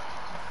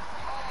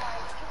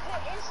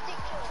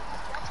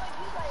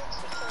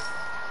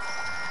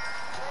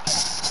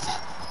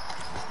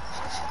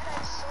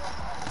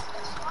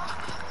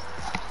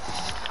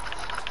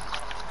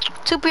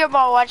 Two people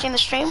are watching the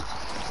stream.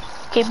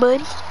 Okay,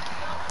 buddy.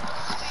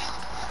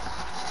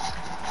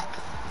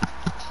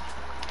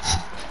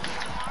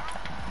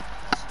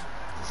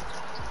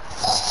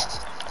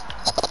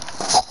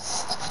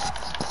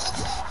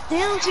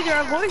 Damn, see,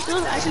 our voice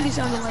does actually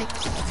sound like.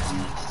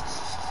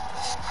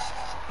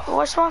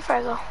 Where's my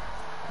Fraggle?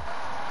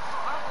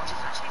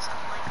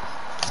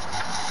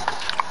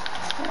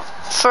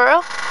 For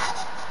real?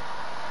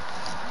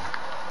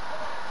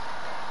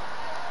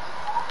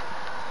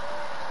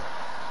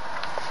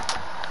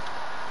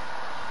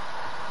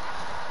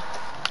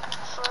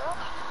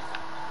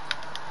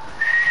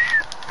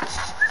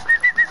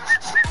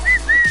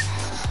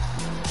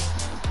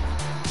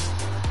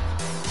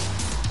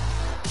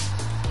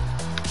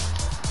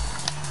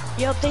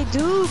 Yup, they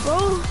do,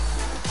 bro.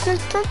 They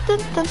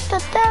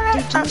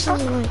do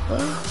something like, bro.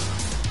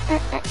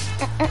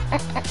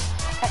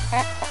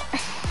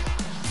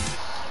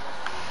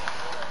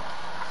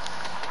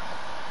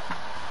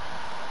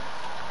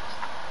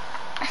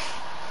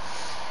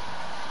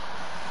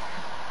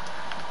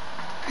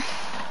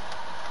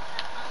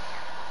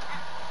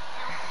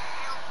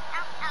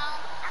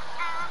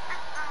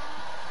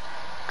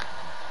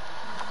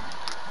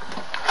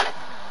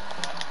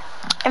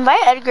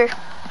 Invite Edgar.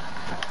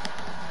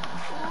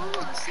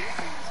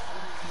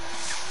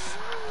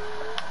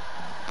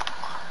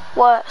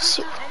 What?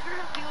 See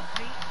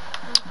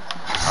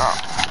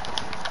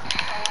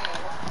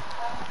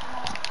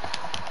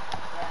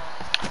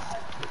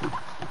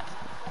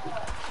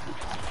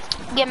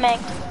Get Meg.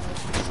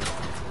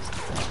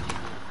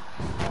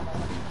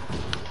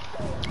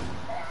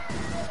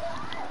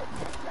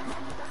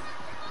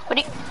 What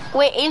do you,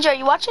 wait, Angel, are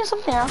you watching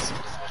something else?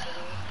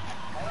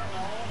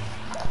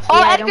 Oh,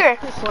 Yeah, Edgar. I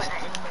don't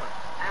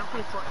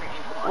play Fortnite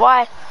anymore.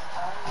 Why?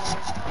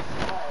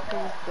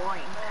 Because it's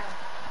boring.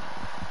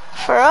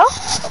 For real?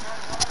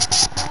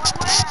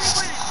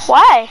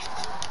 Why?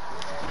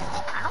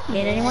 I don't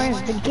get it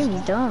anymore. The game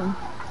is dumb.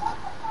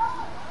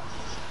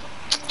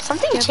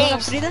 Something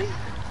changed.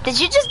 Did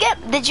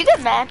you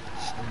get mad?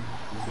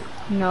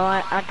 No,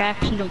 I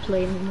actually don't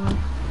play anymore.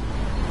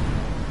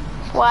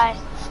 Why?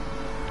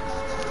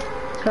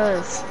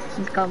 Because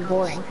it's got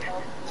boring.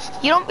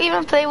 You don't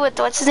even play with,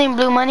 what's his name,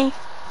 Blue Money?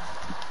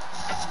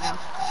 No.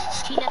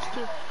 He does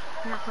too.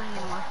 I'm not playing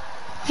anymore.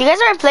 You guys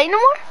aren't playing no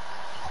more?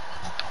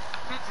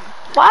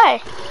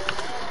 Why?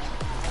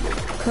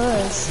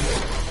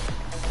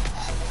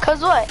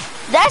 Cause what?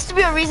 There has to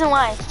be a reason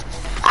why.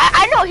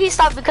 I know he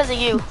stopped because of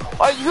you,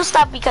 or you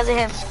stopped because of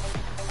him.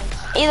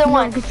 Either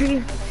one.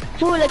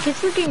 Fool, like it's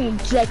freaking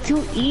like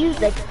too easy.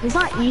 Like it's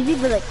not easy,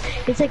 but like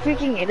it's like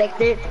freaking like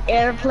there's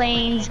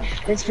airplanes.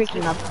 There's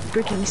freaking a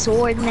freaking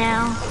sword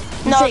now.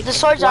 It's No, like, the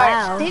swords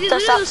wow. are.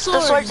 The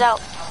sword's out.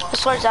 The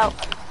sword's out.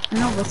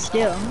 No, but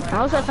still, I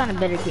also found a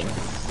better game.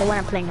 The one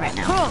I'm playing right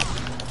now. Bro,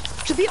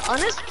 to be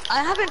honest,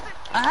 I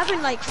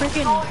haven't like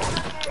freaking.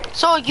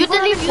 So you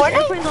delete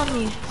Fortnite? Airplanes on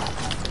me.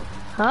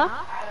 Huh?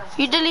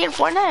 You deleted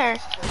Fortnite?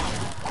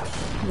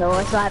 Or? No,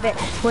 I still have it.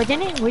 What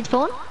in it? Which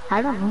phone?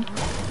 I don't know.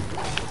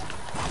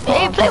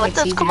 Hey, play with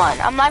us. Come on,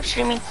 I'm live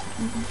streaming.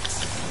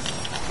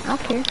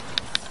 Okay.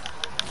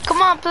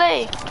 Come on,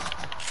 play.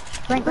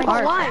 Frank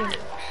Why?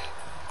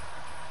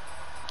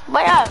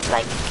 But yeah,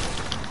 like,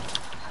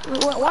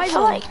 Why I feel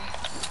though? like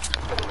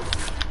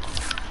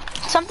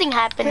something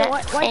happened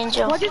Wait, at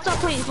Angel. Why'd you stop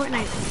playing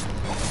Fortnite?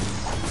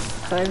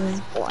 Cause it's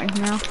boring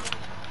now.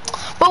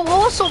 But what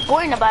was so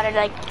boring about it?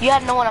 Like, you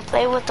had no one to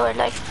play with, or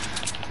like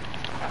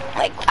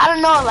I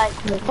don't know, like,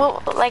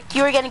 what, like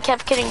you were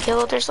kept getting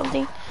killed or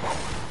something.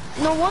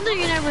 No wonder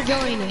you never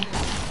joined.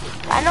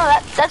 I know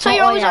that. That's why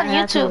you're always on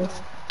that's YouTube.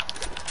 what-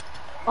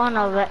 Oh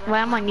no,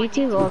 when I'm on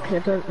YouTube, cause I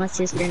play with my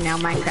sister now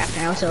Minecraft,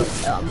 and I also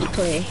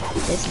play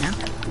this now.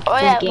 Oh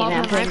yeah. This game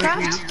I'm playing right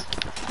Minecraft?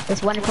 now.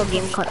 This wonderful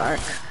game called Ark.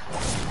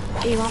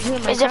 Hey, you want to play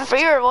Minecraft? Is it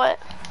free or what?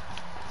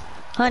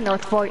 Oh no,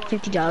 it's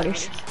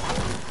 $50.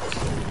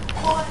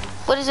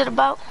 What is it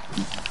about?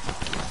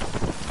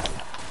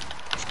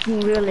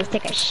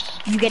 Realistic.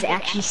 You get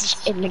actually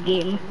in the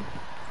game.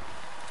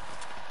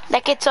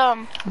 Like it's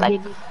like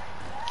Big-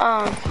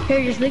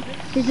 Here, just look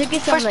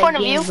at some first like point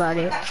of games view. about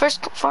it.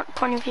 First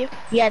point of view.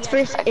 Yeah, it's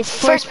first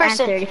First and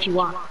person. third if you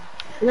want.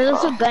 There's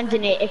also guns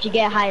in it if you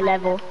get a high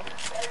level.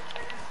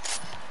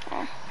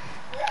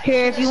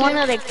 Here, if you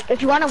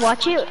wanna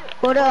watch it,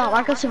 go to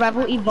Ark of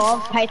Survival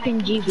Evolved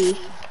GB.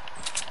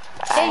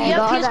 Hey, you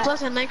got have PS that.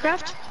 Plus and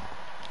Minecraft?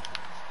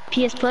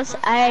 PS Plus,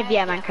 I have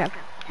Minecraft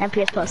and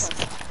PS Plus.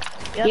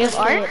 Yeah, You have let's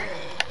play Ark?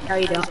 it. No,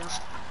 you don't.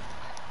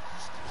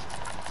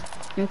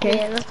 Okay,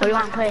 Yeah, let's what do you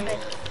want to play?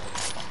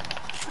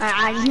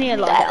 I just need a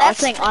log. I was That's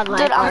playing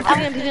online. dude. Ark.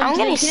 I'm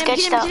getting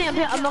sketched out.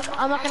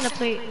 I'm not gonna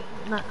play it.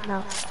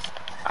 No.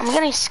 I'm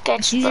getting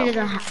sketched, Caesar bro.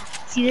 doesn't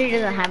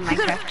have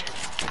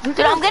Minecraft. Dude,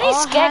 I'm getting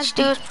sketched,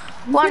 dude.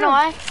 Wanna know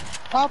why?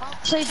 I'll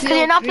play Cause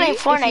you're not BO3 playing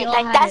if you Fortnite. all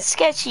Like have that's it.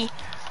 sketchy.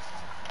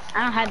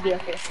 I don't have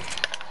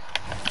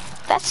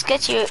BO3. That's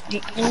sketchy.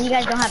 And you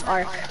guys don't have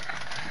Ark.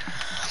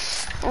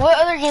 What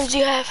other games do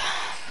you have?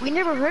 We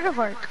never heard of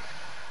Ark.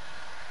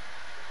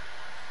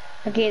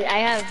 Okay, I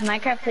have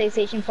Minecraft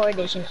PlayStation 4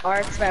 Edition,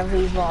 Ark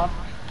Survival Evolved.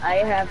 I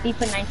have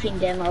FIFA 19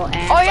 demo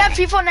and Oh yeah,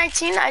 FIFA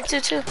 19. I do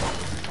too.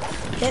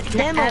 I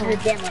have the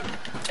demo.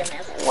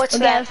 What's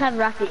Okay, I that? also have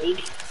Rocket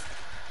League.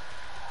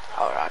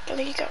 Oh, Rocket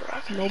League. You got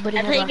Rocket League. Nobody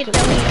I has play Rocket it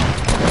League.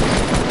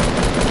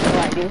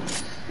 I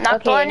do.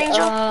 Not Thorn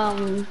Angel.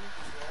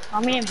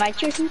 Want me to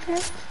invite you or something?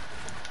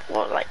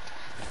 Well, like,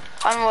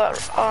 on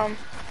what?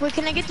 Wait,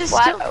 can I get this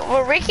Well, still?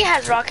 well, Ricky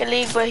has Rocket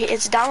League, but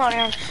it's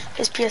downloaded on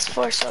his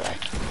PS4, so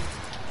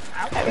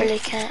like, I really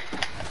can't.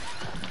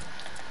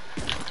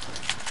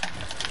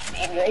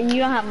 You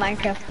don't have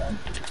Minecraft though.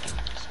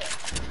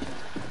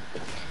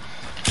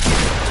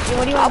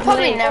 What do you I'll want to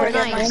probably play? never Fortnite?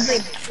 get mine.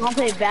 You want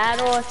to play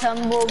Battle,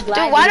 Assemble,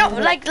 Gladiator? Dude, why don't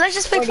let's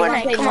just play Or do you wanna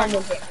Fortnite? play Come on.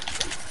 normal game?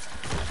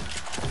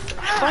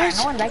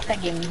 No one likes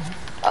that game.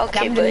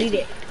 Okay, I'm but delete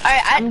it.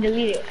 alright, I'm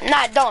delete it.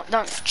 nah, don't.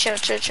 Chill.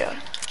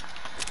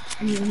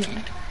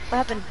 What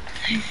happened?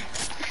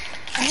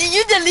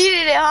 You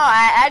deleted it,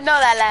 huh? I know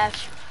that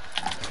laugh.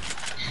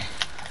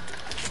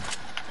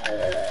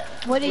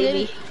 What did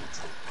you?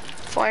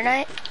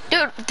 Fortnite,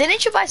 dude.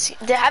 Didn't you buy?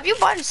 Have you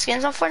bought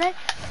skins on Fortnite?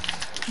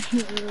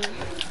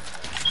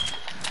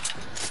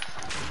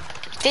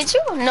 Did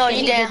you? No,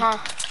 you didn't, huh?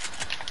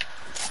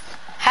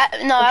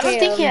 No, I don't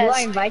think he Do I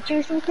has. invite you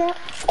or something?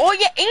 Oh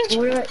yeah,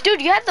 Angel. Where-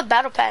 Dude, you had the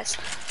battle pass.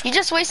 You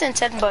just wasted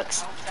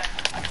 $10.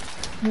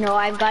 No,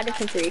 I've got it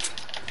for free.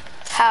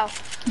 How?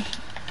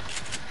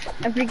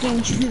 I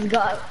freaking just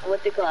got,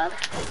 what's it called?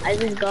 I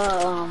just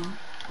got,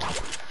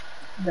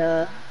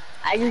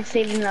 I just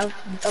saved enough,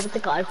 what's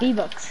it called,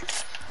 V-Bucks.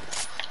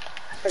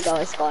 I forgot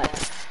what it's called.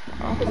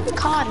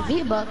 COD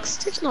V-Bucks.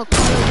 There's no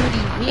Call of Duty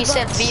V-Bucks. He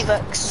said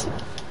V-Bucks.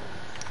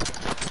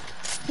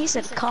 He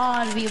said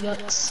COD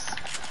V-Bucks.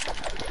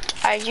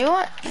 Are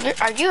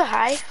you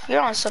high?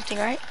 You're on something,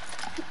 right?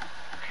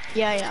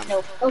 Yeah.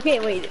 No. Okay,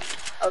 wait.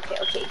 Okay.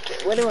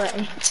 What do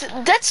I?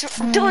 That's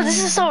dude.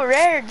 This is so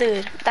rare,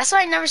 dude. That's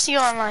why I never see you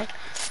online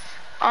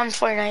on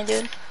Fortnite,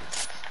 dude.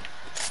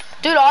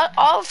 Dude,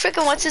 all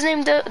freaking what's his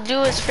name do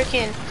is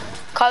freaking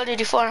Call of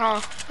Duty 4,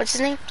 huh? What's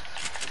his name?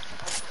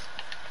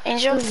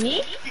 Angel?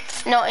 Me?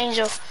 No,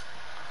 Angel.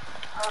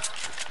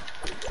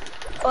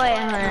 Oh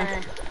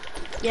yeah.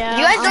 Yeah.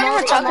 You guys I'm don't all-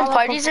 even talk I'm in all up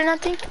parties or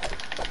nothing?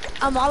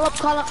 I'm all up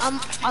calling. I'm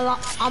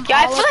Yeah,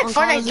 I all feel up like on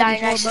Call of Fortnite's Duty dying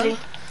 4, actually. bro.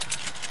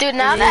 Dude,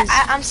 now It that is.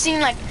 I'm seeing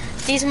like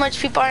these much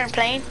people aren't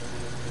playing,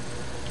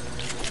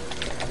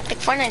 like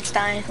Fortnite's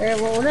dying. Well,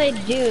 what do I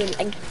do?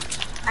 Like,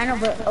 I know,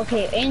 but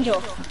okay,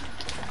 Angel.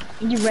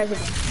 You Resident.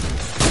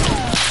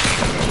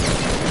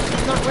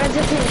 Not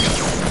Resident.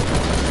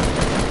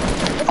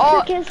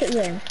 Oh, Kiss it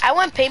then. I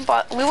went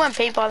paintball. We went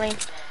paintballing.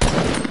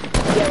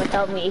 Yeah,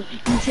 without me.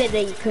 You said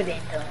that you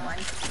couldn't. Don't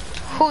mind.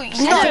 Who?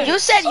 No, you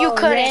said you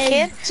couldn't, Red.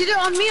 kid. It's either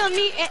on me,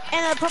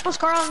 and a purple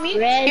scar on me.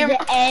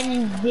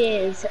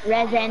 Resendis.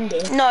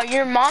 No,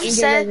 your mom Angel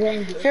said.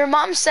 Resendez. Your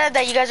mom said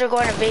that you guys were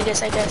going to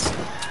Vegas, I guess,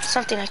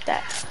 something like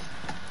that.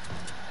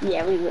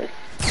 Yeah, we were.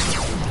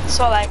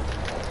 So like,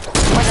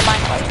 wasn't my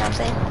fault, you know what I'm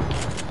saying?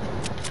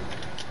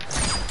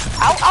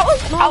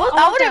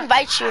 I would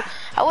invite you.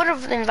 I would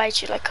have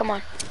invited you. Like, come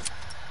on.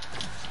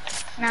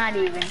 Not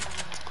even.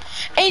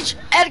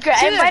 Edgar,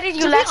 I invited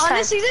you last To be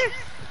honest, time. either.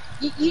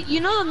 You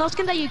know the no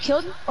skin that you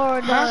killed,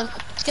 or the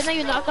skin that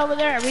you knocked over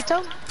there at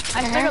Rito?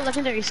 I still got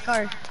legendary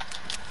scar.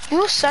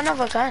 You son of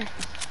a gun.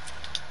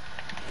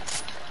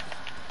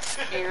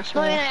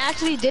 No, and I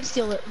actually did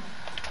steal it.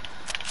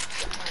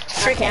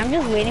 Okay, I'm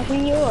just waiting for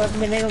you, or I'm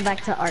gonna go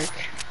back to Ark.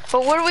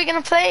 But what are we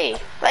gonna play?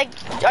 Like,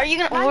 are you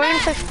gonna? We're gonna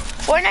play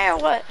Fortnite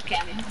or what? Okay,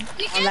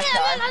 You I'm back to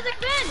Ark.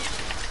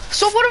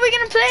 So what are we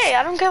gonna play?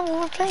 I don't get what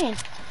we're playing.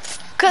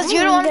 Cause you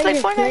don't wanna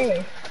play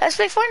Fortnite. Let's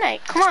play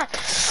Fortnite. Come on.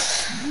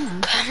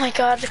 Oh my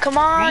God! Come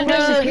I on, ain't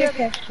getting dude.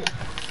 peer pressure.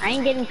 I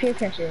ain't getting peer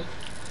pressure.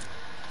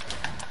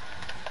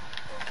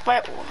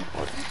 What?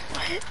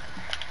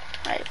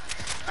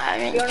 I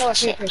mean, You don't know what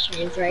peer shit. pressure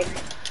is, right?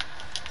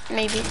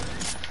 Maybe.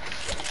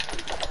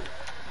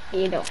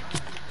 You don't.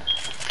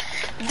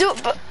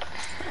 Dude, but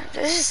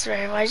this is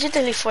rare. Why'd you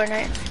delete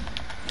Fortnite?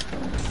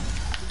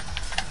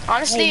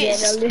 Honestly, Hey,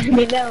 it's-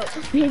 maybe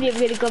I'm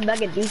gonna come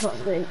back and do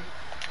something.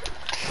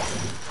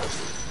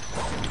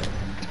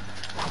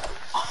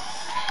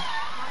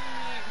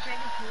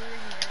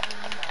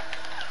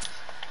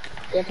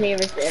 Yeah, play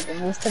versus the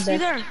most of See the.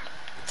 there.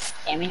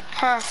 Damn it.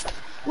 huh?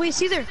 Wait,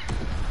 see there.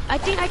 I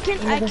think I can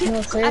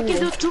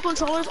do 2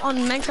 controllers on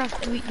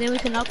Minecraft. Then we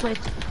can outplay.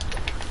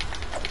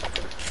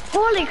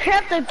 Holy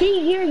crap! The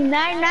ping here is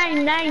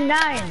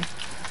 9999.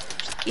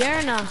 Yeah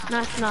or no?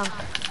 No.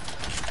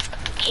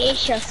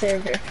 Asia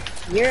server,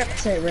 Europe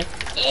server,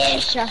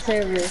 Asia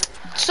server.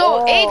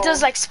 So, Oh. 8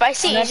 does like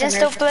Spicy America, Asian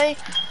still America. play?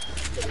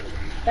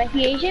 Like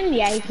the Asian,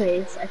 yeah, he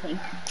plays. I think.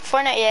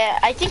 Fortnite, yeah,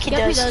 I think he Yep,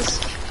 does. he does.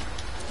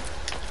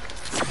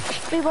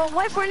 Wait, but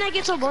why Fortnite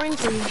get so boring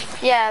for you?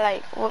 Yeah,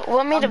 like,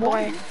 what made it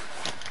boring?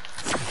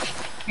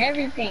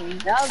 Everything,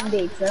 the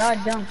updates, they're all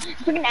dumb.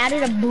 Freaking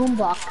added a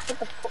boombox. What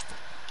the fuck?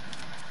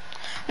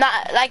 Nah,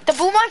 like, the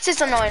boombox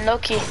is annoying,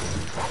 low-key.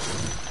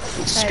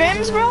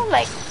 Scrims, bro,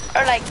 like,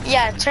 or like,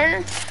 yeah,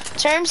 terms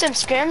and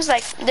scrims,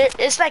 like,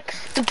 it's like,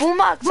 the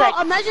boombox, Bro,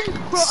 like, imagine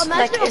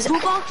like, a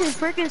boombox and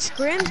freaking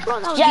scrims, bro.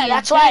 That would yeah, be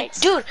that's why, intense.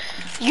 dude,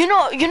 you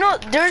know,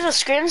 there's a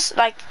scrims,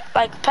 like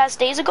past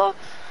days ago,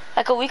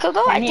 like a week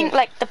ago, I think,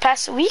 like, the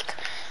past week,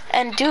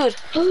 and dude,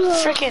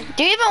 freaking,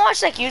 do you even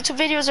watch, like, YouTube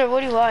videos, or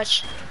what do you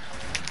watch?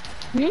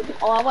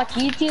 Oh, I watch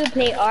YouTube,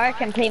 play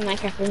Ark, and play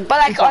Minecraft. But,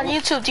 like, on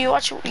YouTube, do you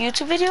watch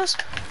YouTube videos?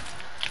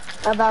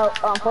 About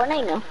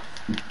Fortnite, no.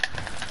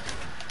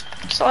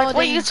 So, like, Oh,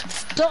 what then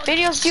YouTube don't-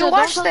 videos do so you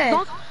watch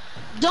then?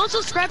 Don't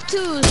subscribe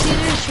to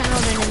Caesar's channel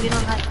then if you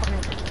don't like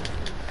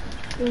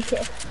Fortnite.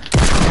 Okay.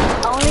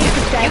 Only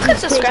subscribe. You can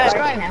subscribe.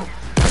 Ark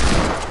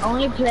now.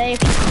 Only play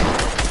if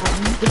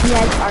you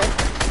have Ark.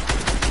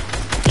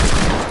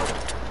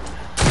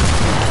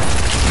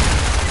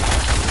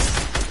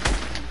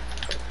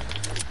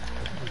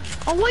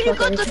 Oh, what you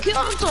got the kill?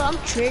 I'm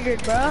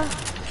triggered, bro.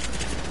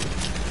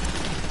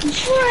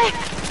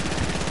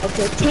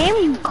 Okay,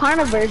 tame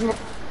carnivores.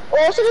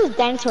 Also, there's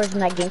dinosaurs in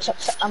that game. So,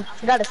 I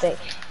forgot to say,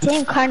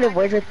 tame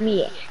carnivores with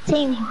me.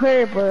 Tame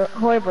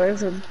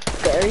herbivores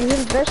with berries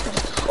and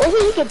vegetables. Also,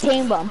 you can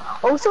tame them.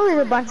 Also,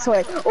 there's a bunch of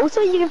swords.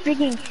 Also, you can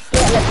freaking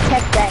like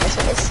tech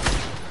dinosaurs.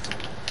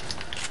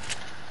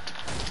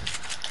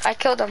 I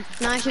killed him.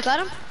 Nice, you got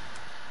him?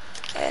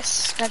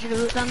 Yes. Got your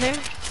loot down there?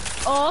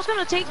 Oh, I was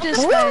gonna take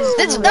this Ooh.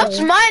 guy's. That's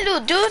my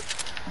loot, dude.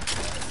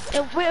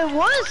 It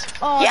was?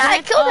 Oh, Yeah,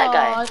 I killed that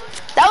guy.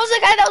 That was the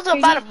guy that was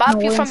about to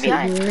bop you from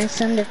behind.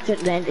 Misunderstood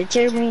that. It's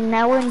Jeremy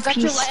now in Got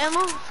your peace. light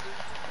ammo?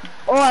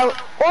 Oh,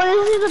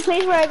 this is the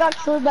place where I got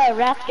killed by a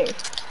raptor.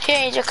 Here,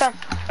 Angel, come.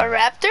 A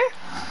raptor?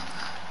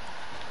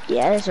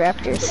 Yeah, there's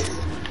raptors.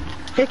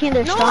 Freaking,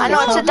 they're No, strong. I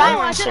know, it's a I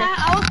diamond, said sir.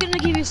 I was gonna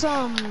give you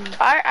some.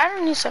 I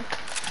don't need some.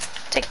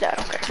 Take that,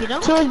 okay. You know?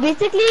 So it's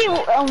basically,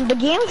 the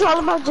game's all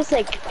about just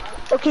like,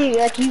 okay,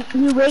 like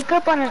you wake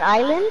up on an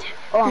island.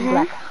 Oh, I'm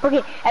black.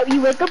 Okay,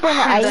 you wake up on an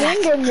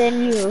island and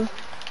then you.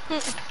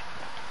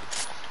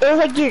 It's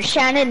like you're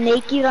stranded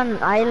naked on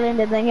an island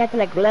and then you have to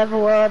like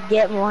level up,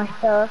 get more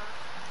stuff.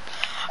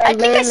 I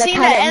think I learn, seen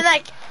how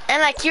that, to-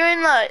 and like you're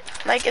in the,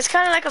 like, it's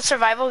kind of like a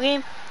survival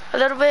game, a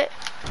little bit.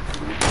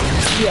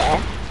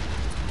 Yeah.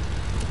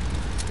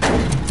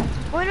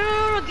 Wait,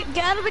 no,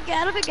 get out of it, get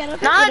out of it, get out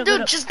of it. Nah, Get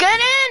dude, up. just get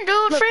in,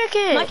 dude, Look,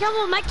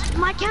 freaking.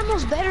 My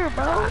camel's better,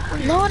 bro.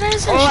 No, it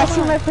isn't. Oh, I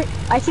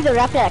Shut see the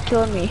raptor that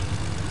killed me.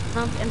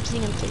 I'm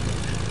seeing him take it.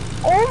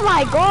 Oh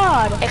my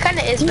god! up. It kind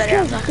of is This better.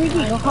 I'm guy's not gonna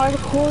freaking lie. a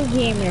hardcore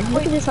gamer.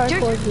 Look at this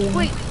hardcore gamer.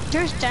 Wait,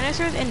 there's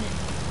dinosaurs in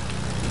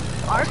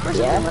Ark or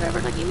something, Yeah. whatever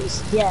that game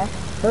is. Yeah,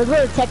 those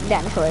were tech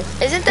dinosaurs.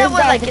 Isn't that This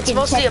what guy like freaking it's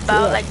mostly tech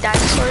about, T-Rex. like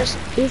dinosaurs?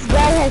 This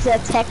guy has a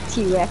tech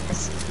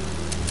T-Rex.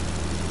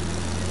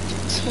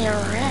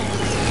 T-Rex.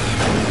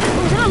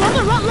 Oh,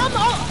 llama!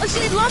 Oh, I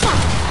see llama!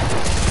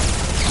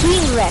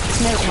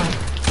 T-Rex, never mind.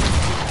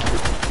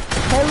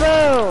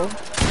 Hello,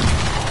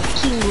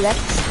 T-Rex.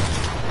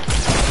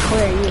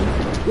 Where are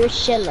you? You're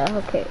Shella,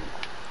 okay.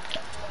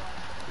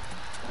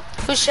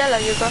 Who's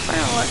Shella, your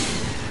girlfriend or what?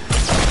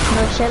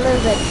 No, Shella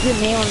is like the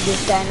name of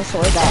this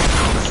dinosaur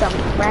that some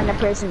random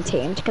person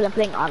tamed because I'm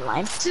playing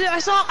online. See, I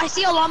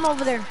see a llama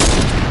over there.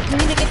 We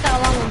need to get that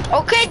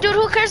llama. Okay, dude,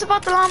 who cares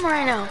about the llama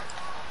right now?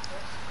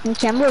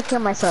 Okay, I'm gonna kill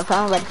myself. I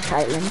don't like this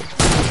island.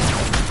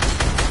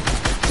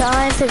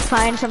 Trying to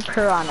find some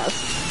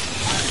piranhas.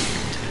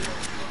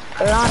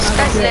 This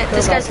guy's lit.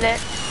 This guy's lit.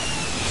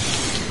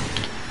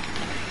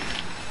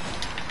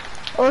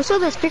 Also,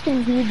 there's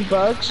freaking huge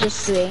bugs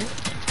just saying.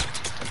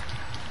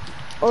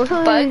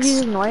 Also, Bugs? there's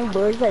these annoying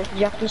birds that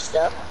jump your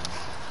stuff.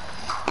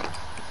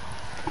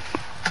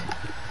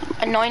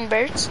 Annoying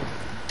birds.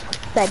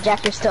 That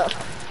jack your stuff.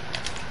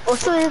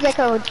 Also, there's like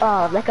a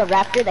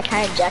raptor that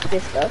kind of jacks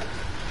your stuff.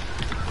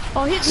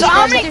 Oh, he's So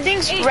how many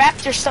things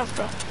wrapped your stuff,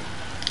 bro?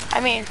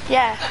 I mean,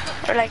 yeah,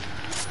 or like.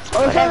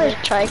 Also, Whatever. there's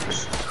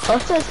trikes.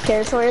 Also, there's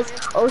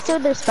pterosaurs. Also,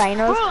 there's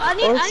spinos. Bro, I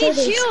need also,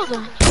 there's shield.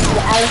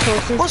 the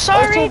alligators. Oh,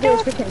 sorry, also,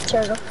 there's dude. freaking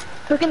turtle.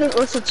 Freaking, there's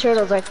also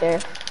turtles right there.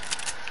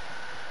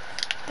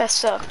 That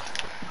suck.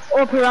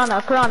 Oh,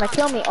 piranha,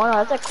 kill me. Oh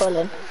no, that's a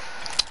Colin.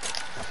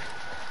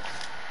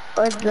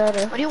 Or it's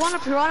better. What do you want a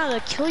piranha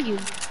to kill you?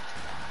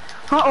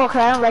 Oh, okay,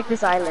 I don't like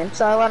this island,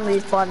 so I want to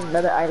respawn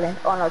another island.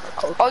 Oh no, it's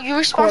cold. Oh, you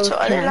respond to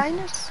Cold other can.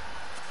 liners?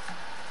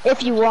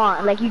 If you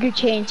want, like, you could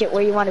change it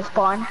where you want to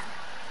spawn.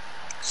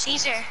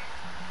 Caesar.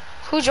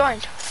 Who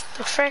joined?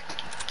 The frick?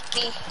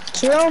 Me.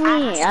 Kill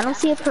me, I don't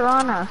see a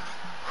piranha.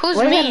 Who's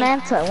Where's me? the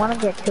manta? I want to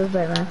get killed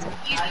by a manta.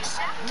 You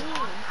said me.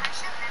 I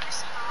said never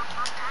seen a long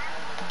time.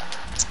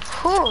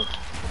 Who?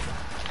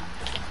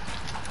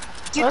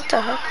 What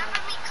the heck?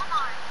 Remember me? Come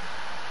on.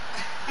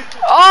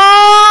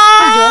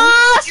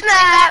 Oh, You played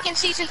snap! back in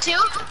season 2?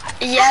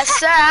 Yes,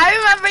 sir. I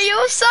remember you.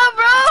 What's up,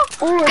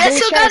 bro? Ooh, Guess there's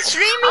who got sharks.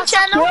 streaming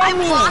channel? I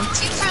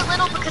blocked you for a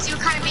little because you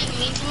were kind of being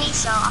mean to me,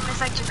 so I'm gonna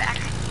fight you back.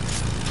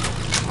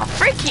 I'll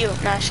freak you.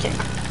 No, just kidding.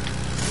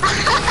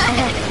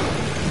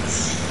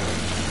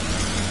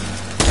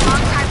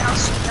 Long time no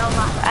see, no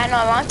lie. I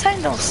know, a long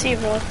time don't see,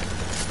 bro.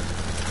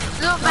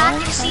 Go back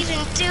in season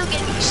 2,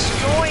 getting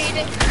destroyed.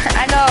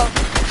 I know.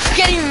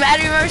 Getting mad,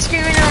 remember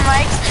screaming in the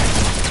mics?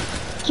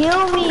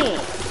 Kill me!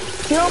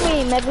 Kill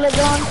me,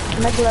 Megalodon!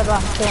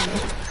 Megalodon,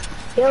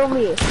 kill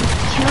me!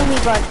 Kill me,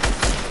 God.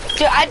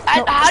 Dude,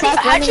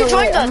 how'd you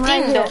join the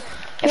thing, though?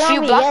 If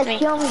you blocked me.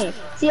 Kill me.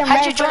 See, I'm How'd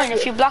right you in front join of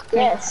if you blocked me?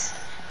 Yes.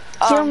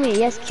 Kill me,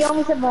 yes, kill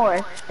me some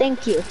more.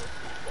 Thank you.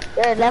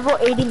 You're level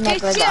 80 Hey,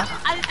 shit, Megalodon.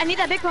 I need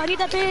that big one. I need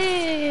that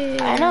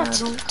big. I know.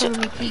 Don't kill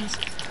me, please.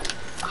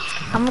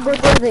 I'm gonna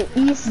go to the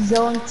East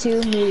Zone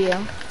 2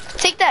 medium.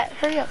 Take that.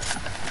 Hurry up.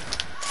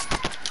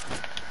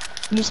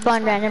 You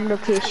spawn random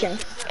location.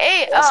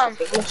 Hey,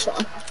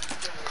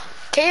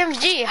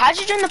 KMG, how'd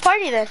you join the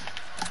party then?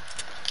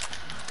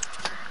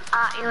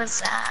 It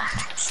was,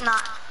 it's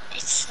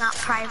not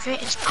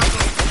private, it's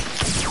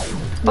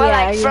public. But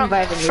Yeah, like you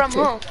invited me from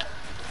too. who?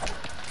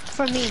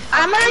 From me.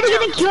 I'm already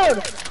getting killed.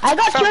 I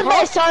got From killed who?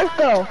 by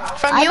Sarko.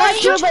 From I you, got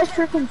Angel? killed by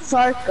freaking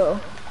Sarko.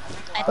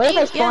 What if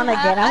I spawn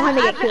again? I want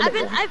to get killed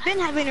again. I've been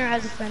having her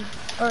as a friend.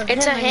 Or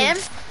It's a him?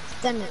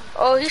 Damn it.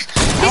 Oh, he's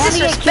wanna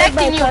get killed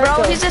by disrespecting you, bro.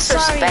 Sarko. He's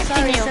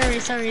disrespecting you.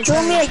 Sorry.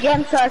 Kill me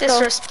again, Sarko.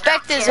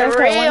 Disrespect is Sarko, I want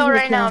real you to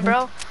right kill now, me.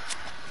 bro.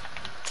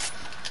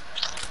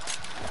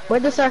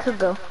 Where'd the Sarko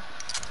go?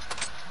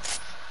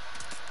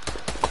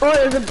 Oh,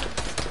 there's a...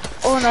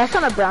 Oh no, that's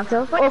not a brown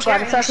tail. Oh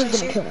god, the Sarko's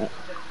gonna kill me.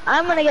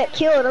 I'm gonna get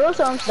killed.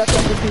 Also, I'm stuck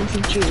in between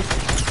some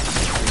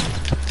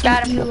trees.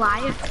 Got him. You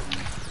liar.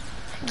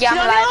 Yeah, I'm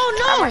No, alive. no,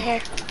 no. I'm right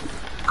here.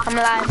 I'm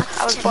alive.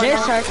 I was born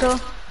There's alive.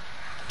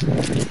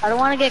 Sarko. I don't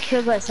want to get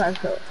killed by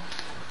Sarko.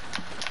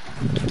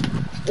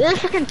 There's a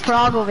freaking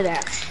frog over there.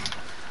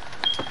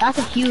 That's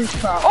a huge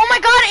frog. Oh my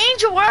god,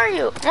 Angel, where are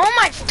you? Oh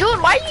my, dude,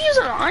 why are you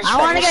using a launch I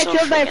want to get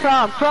killed by a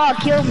frog. Frog,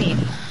 kill me.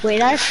 Wait,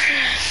 that's...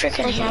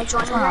 freaking Can I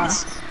join you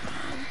guys?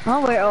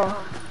 Oh, where? Oh.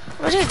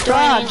 What are you doing,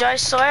 Frog. Angel? I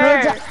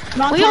swear. Not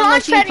What are you calling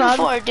launch you padding frog.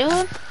 for,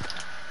 dude?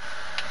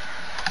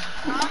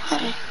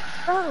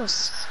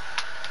 Gross.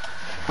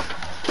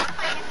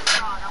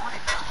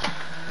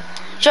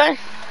 Join.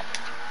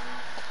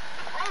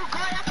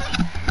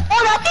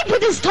 Oh, that thing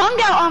put his tongue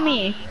out on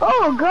me.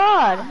 Oh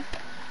god.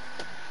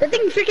 That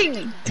thing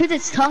freaking took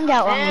its tongue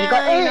out on me. You're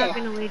not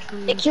gonna wait for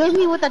me. It kills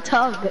me with a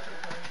tongue.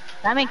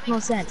 That makes no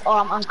sense. Oh,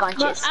 I'm Look,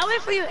 unconscious. I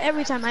wait for you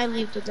every time I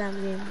leave the damn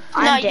game. No,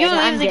 I'm dead. you leave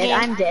I'm the dead. game.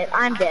 I'm dead.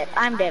 I'm dead.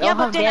 I'm dead. Yeah, Oh,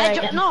 but how then dare I I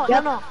jo- get- no,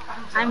 Yep. no.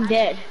 I'm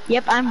dead.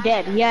 Yep, I'm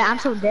dead. Yeah, I'm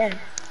so dead.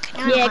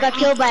 Yeah, I got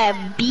killed by a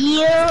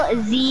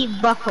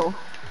BLZ Buffalo.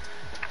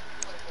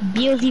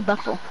 BLZ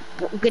Buffalo.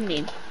 Good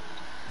name.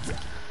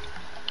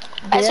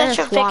 I Yeah, sent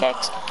you a swamp.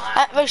 pickaxe.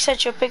 I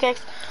sent you a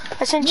pickaxe.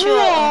 I sent you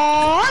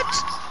a... What?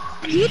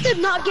 He did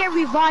not get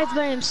revived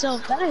by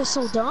himself. That is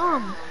so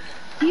dumb.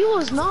 He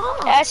was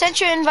not. I sent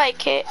you an invite,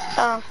 Kit.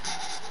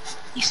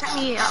 You sent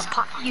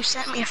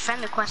me a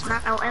friend request,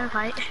 not no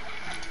invite.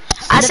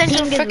 I The sent you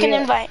a ping is freaking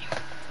real. invite.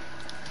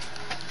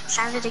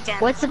 Send it again.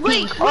 What's the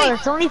Wait, ping? wait. Oh,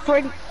 it's only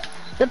 40.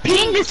 The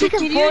ping is Did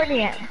freaking you-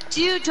 40.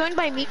 Do you join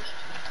by me?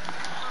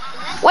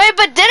 Wait,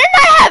 but didn't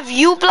I have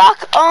you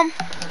block?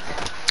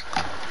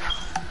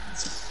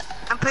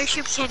 I'm pretty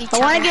sure we can't eat I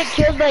want to get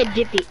killed by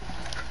Dippy.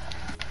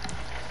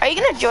 Are you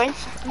gonna join?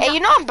 Hey, you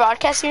know I'm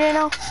broadcasting right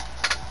now.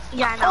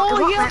 Yeah, I know. It Oh,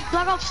 won't you let- have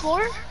Black Ops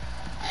 4?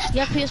 You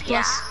have PS Plus.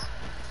 Yeah.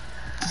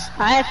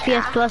 I have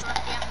PS Plus.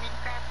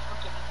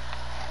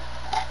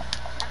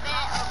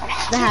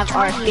 doesn't have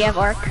arc. Do you have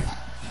arc?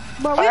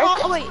 Bro, we all,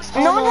 oh wait.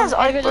 Oh, No one has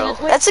arc, Edgar bro.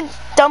 doesn't- wait. That's a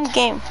dumb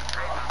game.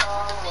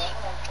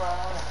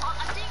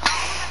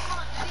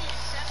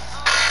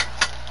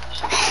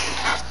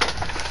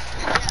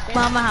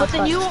 Mama But have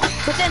then fun. you won't,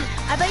 but then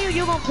I bet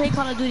you won't play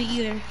Call of Duty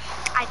either.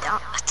 I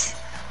don't.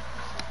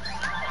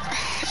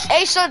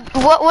 Hey, so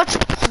what's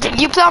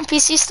you play on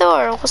PC still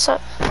or what's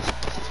up?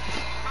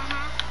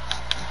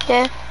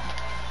 Yeah.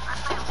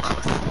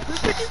 Who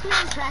could you play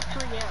on Clash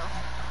Royale?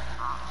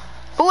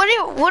 But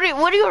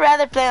what do you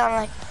rather play on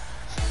like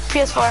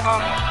PS4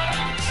 home?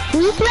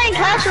 Who's playing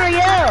Clash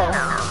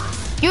Royale?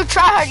 You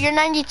try hard. You're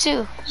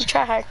 92. You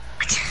try hard.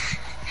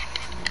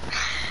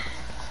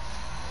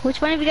 Which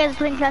one of you guys is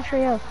playing Clash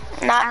Royale?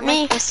 Not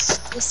me.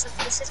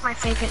 This is my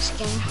favorite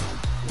skin.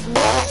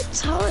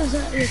 What? How is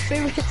that your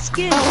favorite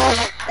skin?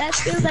 That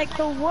skin's like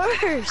the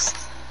worst.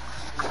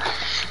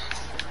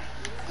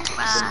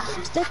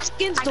 That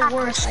skin's the got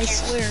worst, I this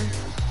skin. swear.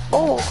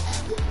 Oh,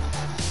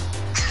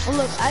 Oh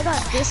look, I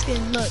got this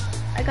skin. Look,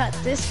 I got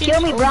this skin.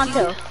 Kill me, OG.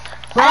 Bronto.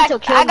 Bronto,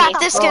 kill I me. got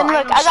this skin.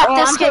 Look, I got Oh,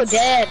 this I'm skin. so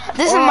dead.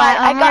 This is Oh, mine.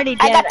 I'm already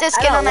I got dead. this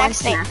I skin got on one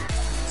accident.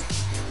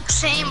 snap.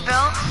 Same,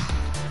 bro.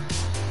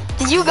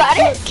 You got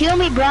it? Kill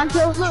me,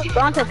 Bronto.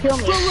 Bronto, kill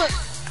me.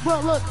 Bro,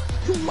 look.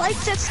 Who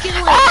likes that skin?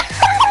 Look.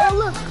 Oh,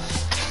 look.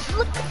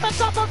 Look at the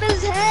top of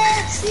his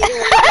head. See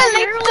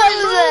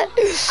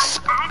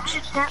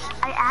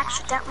I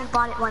accidentally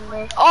bought it one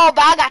day. Oh,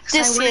 but I got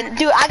this skin.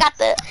 Dude, I got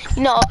the,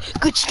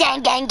 Gucci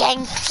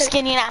gang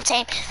skin, you know what I'm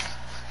saying?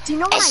 Do you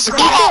know what It's I still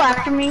got?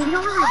 after me. Do you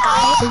know what I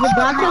got? Is the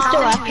Bronto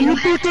still after me?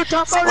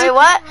 Wait,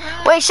 what?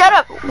 Wait, shut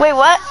up. Wait,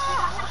 what?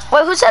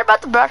 Wait, who said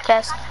about the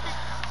broadcast?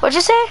 What'd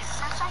you say?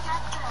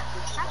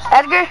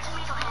 Edgar?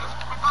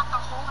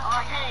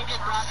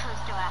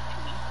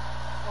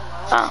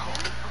 Oh.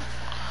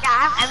 Yeah,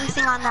 I have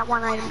everything on that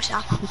one item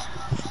shop.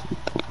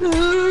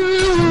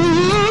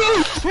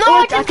 No,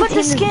 I can put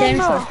the skin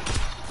though.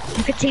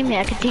 I could team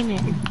it,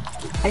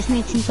 I just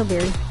need Tinto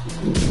Berry.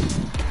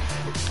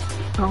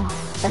 Oh,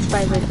 that's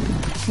probably good.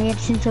 I need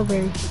Tinto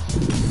Berry.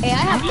 Hey,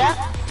 I have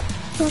that.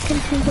 Fucking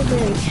Tinto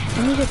Berry.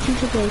 I need a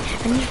Tinto Berry.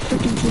 I need a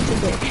freaking Tinto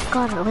Berry.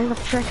 God, where the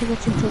frick is a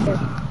Tinto Berry?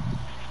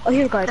 Oh,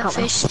 here we go, I The caught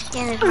one. fish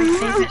skin is my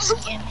favorite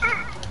skin.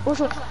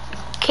 Also,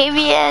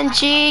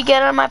 KVNG,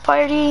 get on my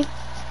party.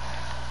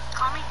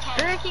 Call me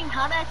Burger King,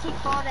 how did I take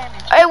fall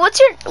damage? Alright,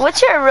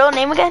 what's your real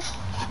name again?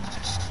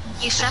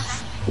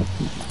 Yusuf.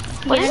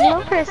 What is no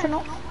it?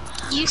 personal.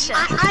 Yusuf.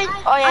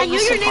 Oh yeah, I knew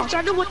your Yusuf. name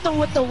started with the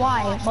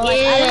Y. But like,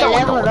 I Yeah, don't know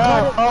leveled what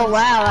up. Oh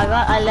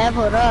wow, I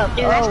leveled up.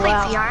 Do you guys Oh play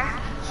wow. VR?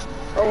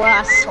 Oh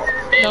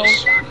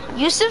wow.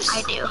 Yusuf's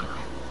I do.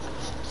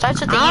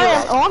 starts with the U.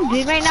 right? All I'm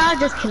doing right now is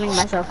just killing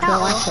myself. So I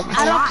want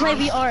to. I don't play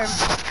VR.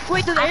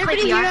 Wait, does I play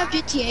everybody here VR. have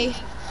GTA?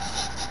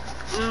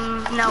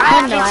 No, I Oh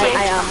have no, GTA.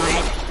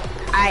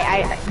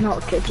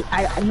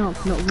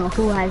 no,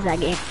 who has that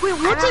game? Wait,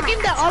 what's a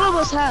game that all of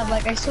us have?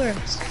 Like, I swear.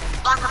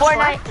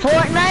 Fortnite.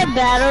 Fortnite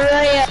Battle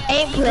Royale.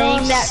 Ain't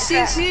playing that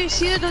crap.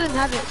 Caesar doesn't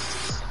have it.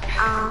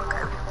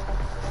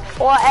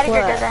 Well, Edgar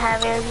What? doesn't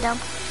have it, you know.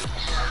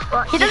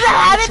 Well, He doesn't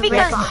have it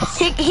because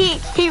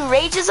he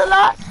rages a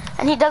lot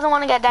and he doesn't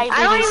want to get diabetes.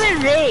 I don't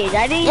even rage.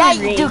 I didn't Yeah,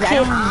 even you rage. do, I kid.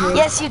 don't rage.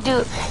 Yes, you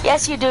do.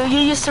 Yes, you do. You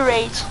used to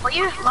rage. Well,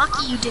 you're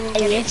lucky you didn't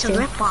get used into to.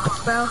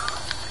 rip-off, bro.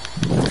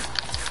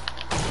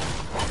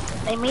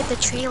 They made the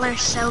trailer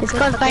so It's good,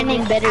 called but they finding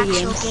made better the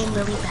actual games. game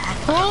really bad.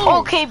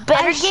 Okay,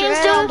 better I games,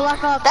 swear on dude.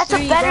 Black Ops That's a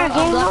 3, better bro, on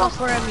game, Black though. Ops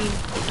 4, I mean.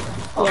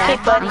 Okay,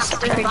 Yeah, buddy. I'm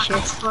pretty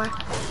sure.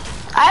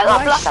 I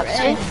got Oh, Black Ops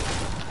shit.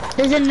 3.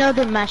 There's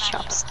another match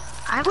shops.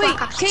 I have Wait,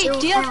 Black Ops Kate, 2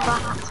 do you have- and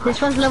Black Ops 1.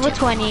 This one's level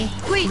 20.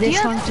 Wait, do This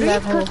you one's have three?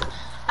 level.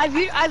 I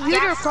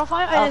viewed your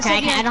profile and it Okay,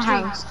 said you I don't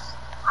had have. three.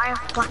 I have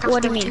Black Ops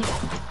What do 2 you mean? too.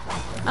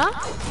 Huh?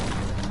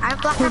 I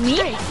have Black For Ops me?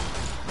 3.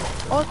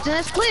 Oh, then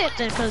let's play it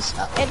then, because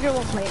Edgar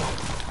won't play it.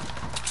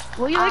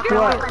 Will you, I Edgar?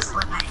 What? play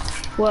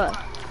Fortnite. What?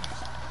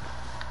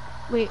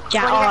 Wait, Oh,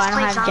 Well, you I guys don't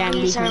play have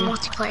zombies jambies. or Man. I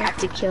multiplayer? have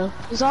to kill.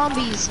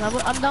 zombies.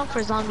 I'm down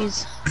for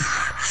zombies.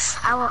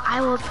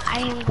 I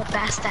am the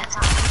best at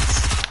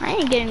zombies. I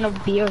ain't getting no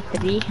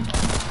BO3.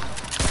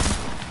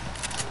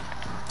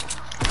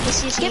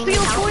 This is Get me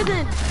now. BO4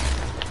 then.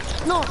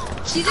 No,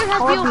 Caesar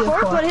has Or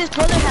BO4, BO4. but his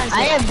brother has it.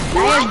 I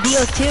have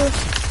BO2.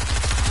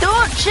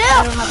 Dude, chill.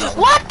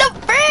 What the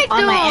frick, On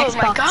dude? my Oh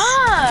my Xbox.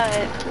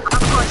 god.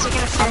 Of course, you're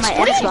gonna finish. my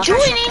What are you Xbox.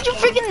 doing? Ain't you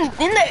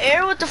freaking in the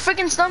air with the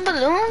freaking stun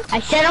balloon? I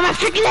said on my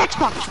freaking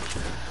Xbox.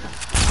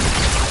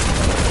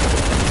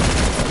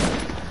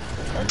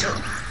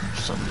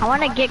 I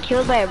want to get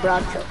killed by a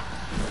Bronto.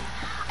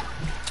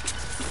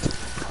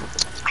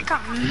 I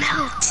got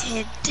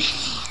melted.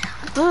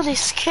 Damn. Dude,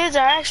 these kids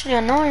are actually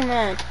annoying,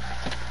 man.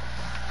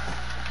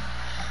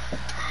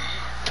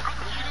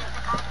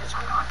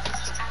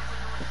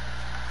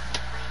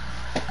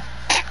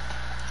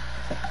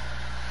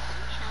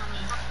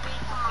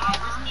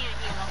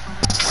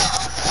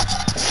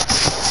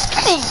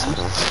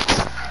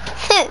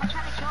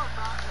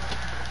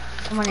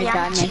 I'm gonna Yeah,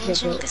 die I'm next to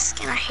changing it. the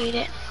skin. I hate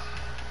it.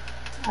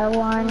 I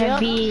wanna Yep.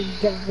 be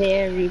the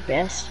very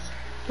best,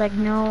 like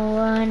no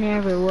one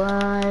ever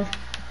was.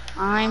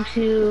 I'm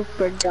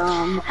super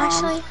dumb.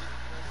 Actually,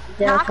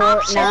 The knock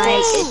off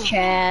Fortnite says- is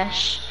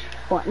trash.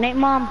 Fortnite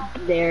mom,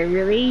 they're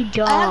really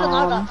dumb. I have the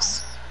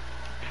knockoffs.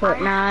 I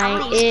Fortnite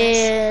wanna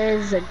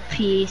use is a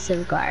piece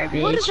of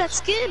garbage. What is that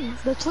skin?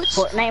 The Twitch?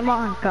 Fortnite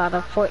mom got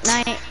a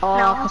Fortnite. Oh,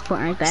 No. 'cause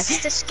Fortnite's bad. This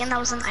is the skin that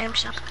was in the item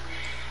shop.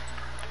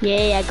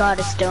 Yay, I got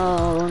a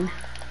stone.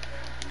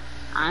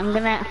 I'm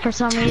gonna, for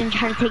some reason,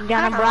 try to take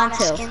down a I got a lot of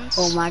Bronto. skins.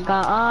 Oh my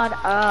god,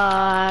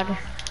 odd.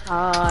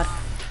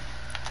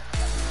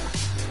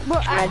 Bro,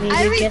 I need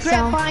I to get regret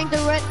some. buying the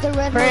red Frick,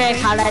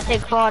 Ranger. how did I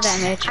take fall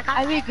damage?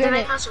 I regret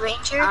it.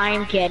 Ranger.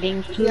 I'm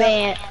getting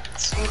flint.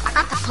 I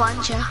got the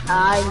plunger.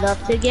 I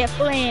love to get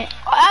flint.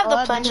 I have the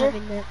I've been plunger.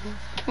 having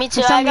that. Me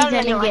too. For some I got reason, I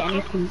it. didn't get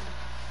anything.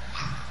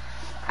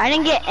 I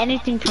didn't get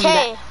anything from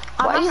Okay.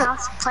 On What my is it?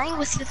 house, playing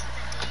with you.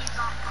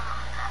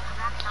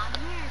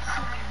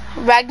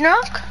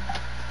 Ragnarok?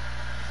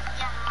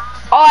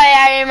 Oh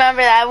yeah, I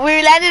remember that.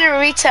 We landed in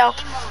retail.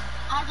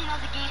 How do you know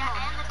the game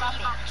mode? Stop it.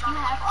 You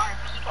have RP.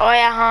 Oh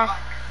yeah, huh?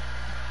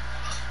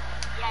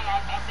 Yeah,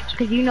 I bet you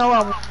Because you know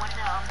won the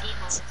game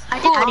mode. I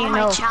did Who? all How do you my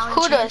know?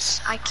 challenges. Who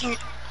does? I can't.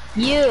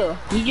 you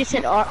just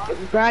said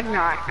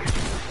Ragnarok.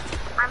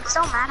 I'm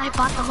so mad I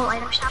bought the whole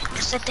item shop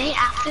because the day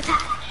after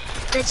that,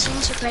 the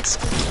gingerbread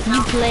skin came You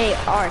out. play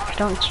Ark,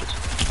 don't you?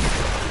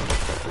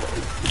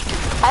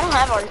 I don't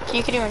have one.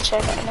 You can even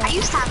check right now. I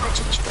used to have the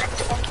gingerbread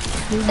skin.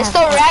 You It's have the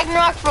Ark.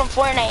 Ragnarok from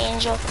Fortnite,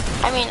 Angel.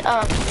 I mean,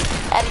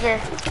 Edgar.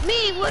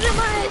 Me, what am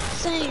I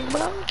saying,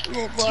 bro?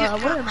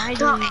 What am I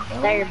doing?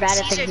 That you're bad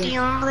at the Caesar, do game. you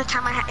remember the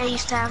time I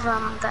used to have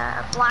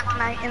the Black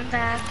Knight and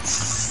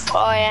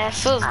Oh yeah, it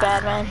feels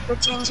bad, man. the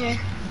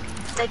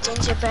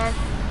gingerbread?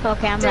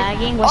 Okay, I'm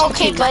lagging. What's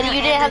Okay, your team? buddy,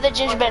 you didn't have the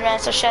gingerbread man,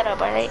 so shut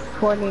up, alright?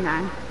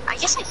 49. I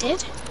guess I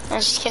did. I'm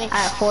just kidding. I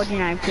have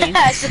 49 teams.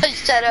 So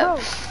shut up.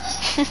 Bro,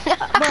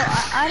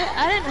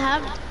 I didn't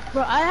have.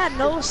 Bro, I had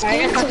no Are you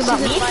skins talking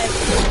about me?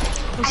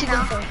 I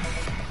know.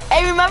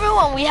 Hey, remember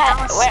when we had,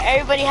 where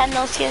everybody had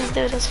no skins,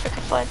 dude? It was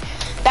freaking fun.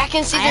 Back in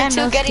I season had 2,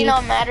 no getting skins.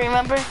 all mad,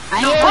 remember?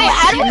 I Wait,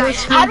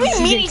 how do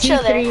we meet each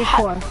other?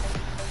 How-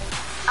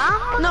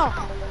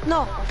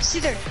 No,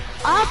 Caesar.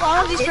 I have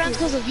all of these friends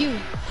because of you.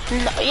 No,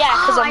 yeah,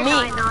 because of I me.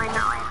 know.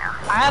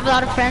 I have a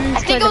lot of friends.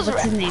 I think because it was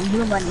what's his name?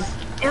 Blue Bunny.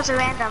 It was a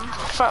random.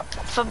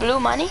 For blue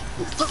money?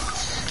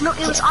 No,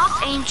 it was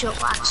off Angel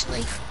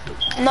actually.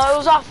 No, it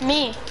was off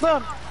me.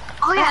 Bro.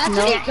 Oh yeah, that's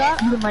No, what you got.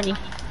 Blue Money.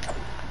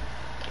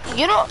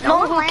 You don't No know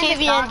one who landed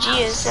KVNG doghouse.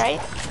 is,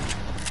 right?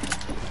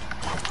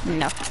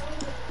 No.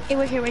 Hey,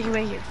 right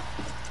here.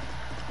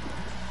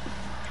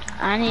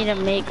 I need to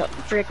make a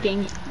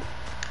freaking...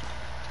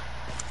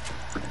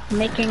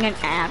 Making an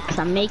axe.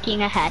 I'm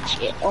making a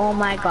hatchet. Oh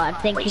my god.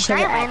 Thank Wait, you should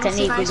for the I land axe. I with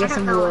need you to guys? get I don't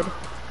some know. wood.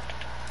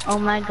 Oh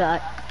my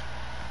god.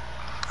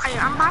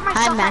 I'm by myself.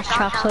 Hi, at Mash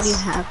Chops. What do you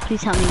doghouse. have?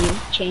 Please tell me you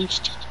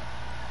changed.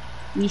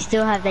 You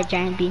still have that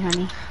giant bee,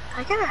 honey.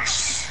 I gotta.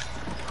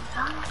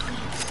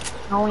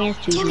 No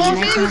answer. Yeah, You man,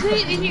 nice here, one.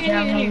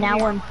 Tell me now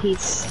one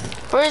piece.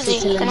 Where is he?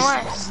 It's And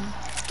where?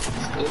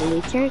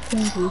 It's your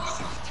piece.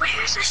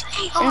 Where's this?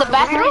 Hey, In the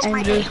bathroom? Where's my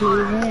And day?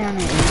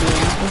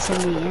 this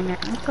is Indianapolis, Indiana.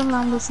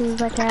 Columbus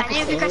is like I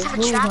need you guys to have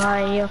a trap.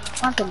 Ohio.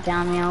 Want the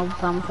down now,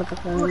 bum for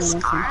the Ooh, a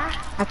scar.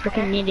 I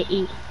freaking need to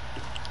eat.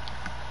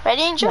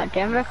 Ready, Angel? Got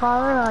Denver,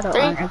 Colorado,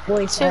 3, on a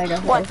boys 2, side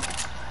of 1. it.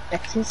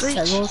 Texas, Reach.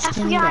 Wilson,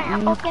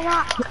 FBI, open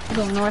up.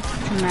 go north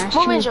to Move,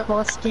 Nashville, Angel.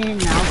 Boston,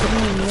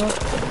 Albany, New York,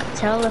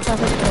 tell us how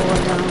to go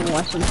down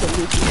Washington,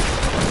 D.C.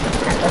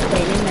 At the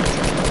state in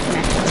Massachusetts.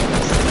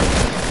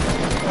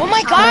 Oh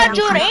my god,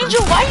 dude,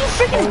 Angel, why you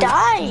freaking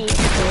die?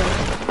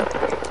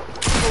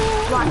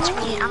 Watch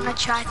me. I'm gonna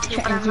try to,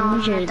 but I know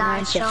I'm gonna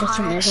die so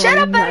hard. Shut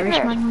up,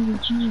 Edgar.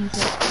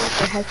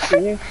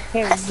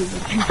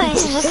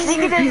 Just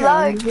sing it in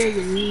love.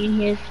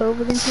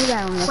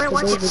 Where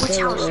was it? Which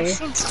house? You've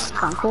seen some.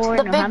 Concord,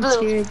 The New big blue.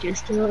 Hampshire,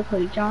 just a little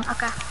Cody John.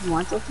 Okay.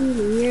 Want to see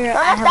here? No,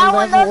 I not have that a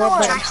one, level the other up,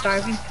 but one. I'm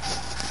starving.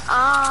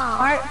 Oh.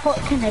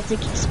 Hartford,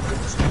 Connecticut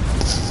sports.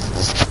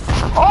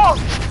 Oh,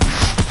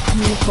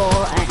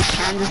 Nicole and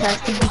Kansas has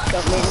to be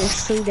government and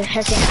sue the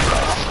heck out.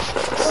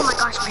 Oh my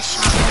gosh, my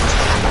shot.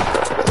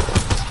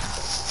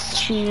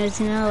 Trina's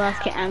in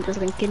Alaska, Angus,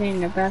 Lincoln in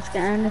Nebraska,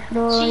 and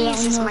Florida,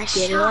 Jesus, my North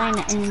Carolina,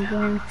 shot.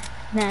 England,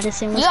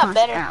 Madison, You got Wisconsin.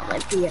 better.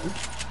 Olympia.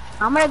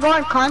 I'm gonna go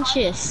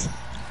unconscious.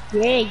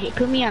 Yeah,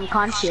 put me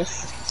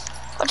unconscious.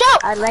 watch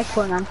out. I like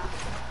going on.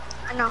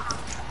 I know.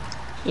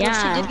 Yeah,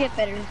 She did get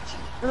better.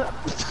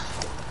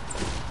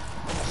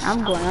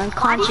 I'm going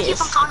Why do you keep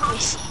unconscious. on calling me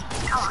C?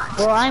 Come on.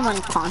 Well, I'm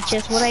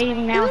unconscious. What I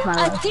even now with my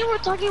I life? think we're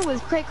talking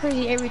with Craig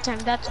Crazy every time.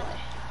 That's why.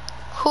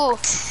 Who?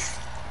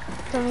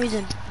 For some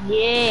reason.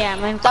 Yeah,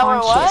 I'm That were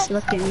unconscious.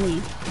 what? Look at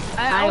me. I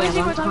I always am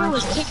think we're talking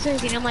with unconscious. Craig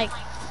Crazy, and I'm like,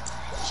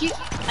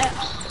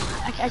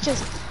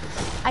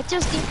 I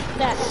just think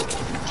that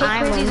Craig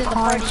I'm Crazy's in the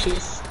party.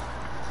 unconscious.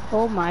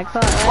 Oh my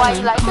god. Why, I'm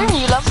you like her?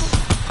 You love her?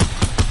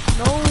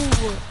 No.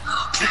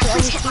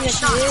 Please hit my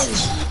shot.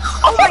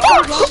 Oh my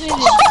god!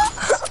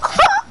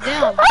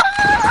 Damn.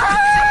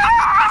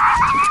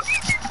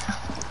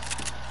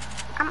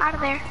 I'm out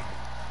of there.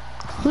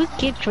 Who's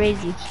Kid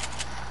Crazy?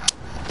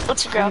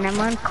 What's your girl? And I'm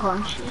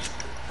unconscious.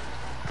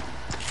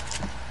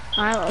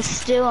 I'm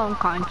still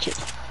unconscious.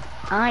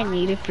 I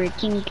need to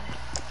freaking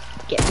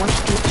get more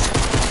scoops.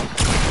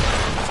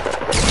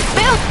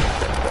 Build!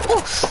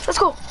 Oh, let's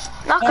go.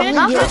 Knock it,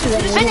 knock it.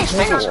 Finish.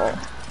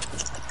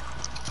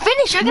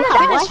 Finish, you're gonna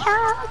finish.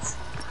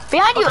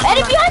 Behind you,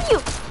 Eddie, behind you!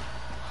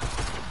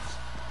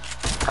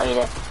 Oh, you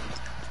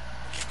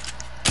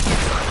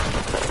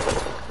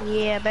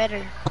did. Yeah,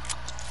 better.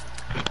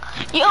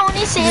 You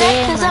only say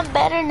that because I'm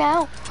better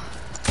now.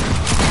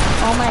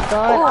 Oh my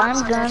god, Oh,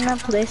 I'm gonna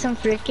play some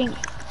freaking...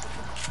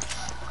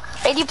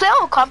 Hey, do you play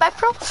on Combat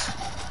Pro?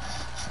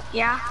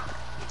 Yeah.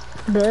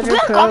 Builder play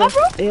on Pro. Combat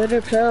Pro?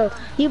 Builder Pro.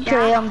 You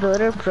play on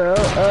Builder Pro.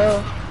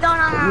 Oh, No,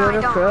 I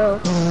Builder don't. Pro.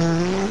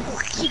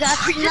 He got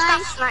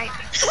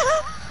sniped.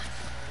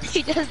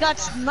 He just got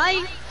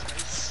sniped.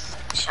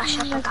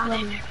 Shut up,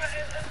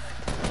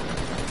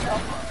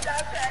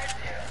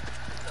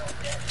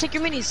 Take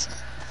your minis.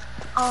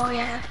 Oh,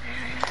 yeah.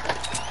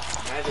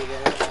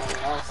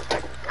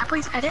 I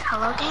please edit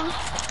hello game.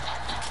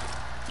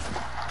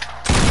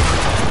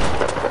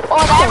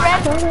 Oh, that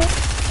red.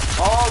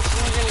 Oh,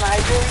 Susan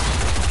Niger.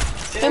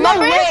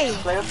 Remember?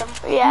 Play with them?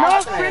 Yeah. No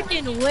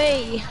freaking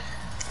way.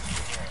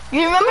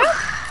 You remember?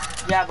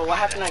 Yeah, but what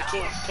happened to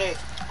King? Okay.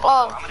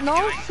 Oh, No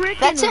freaking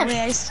That's him. way,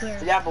 I swear.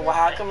 Yeah, but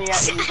how come he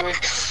hasn't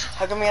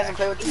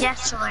played with you?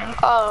 Yes, way.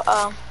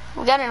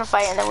 we got in a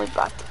fight and then we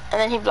blocked. And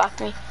then he blocked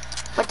me.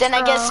 But then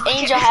I guess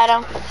Angel had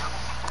him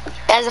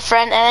as a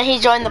friend, and then he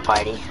joined the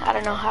party. I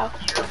don't know how.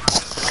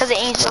 Cause of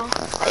Angel,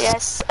 I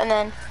guess. And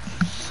then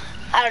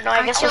I don't know.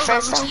 I guess we're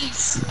friends now.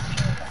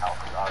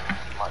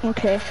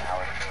 Okay.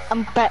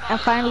 I'm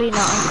finally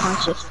not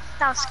unconscious.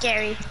 That was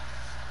scary.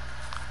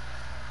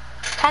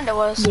 Kinda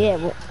was. Yeah,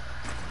 well,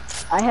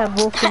 I have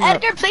woken up.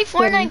 Edgar, play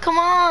Fortnite. Come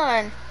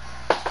on.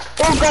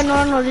 Oh god,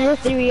 no, there's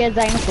 3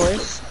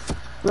 dinosaurs.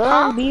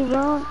 Run, be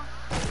run.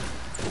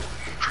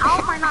 How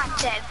am I not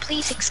dead?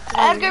 Please explain.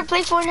 Edgar,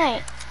 play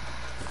Fortnite.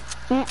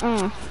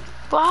 Mm-mm.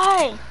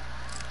 Why?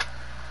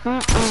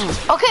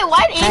 Mm-mm. Okay,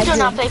 why did Angel I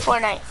not did. play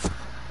Fortnite?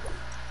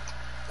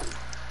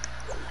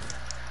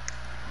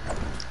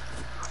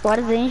 What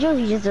is Angel?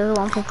 He just doesn't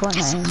want to play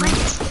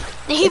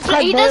Fortnite. He It's play.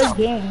 like He better doesn't.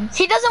 games.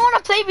 He doesn't want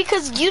to play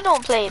because you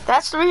don't play.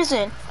 That's the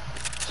reason.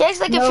 He acts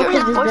like No, if you're his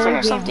 'cause it's boyfriend better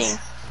or something. games.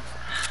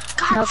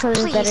 God, No, 'cause it's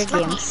please better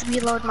let games. me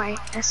reload my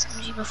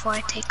SMG before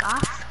I take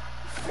off.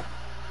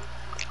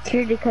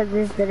 Pure because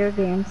there's better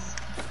games.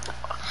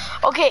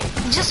 Okay,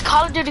 just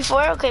Call of Duty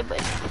 4. Okay,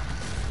 but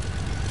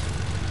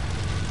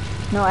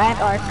No, and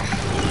Ark.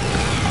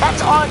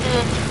 that's all,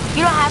 dude.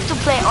 You don't have to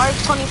play ARK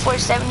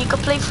 24/7. You can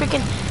play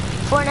freaking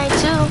Fortnite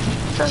too.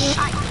 Doesn't-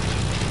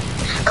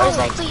 Or it's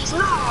like, Please, no.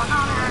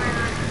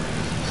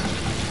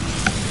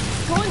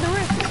 Go in the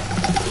rift.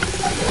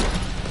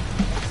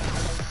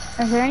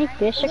 Is there any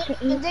fish I can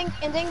eat?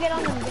 And then get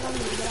on them.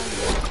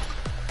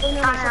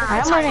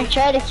 I'm gonna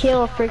try to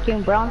kill a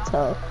freaking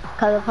Bronto.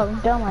 Cause of how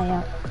dumb I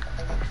am.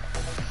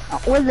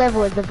 What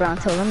level is the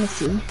Bronto? Let me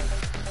see.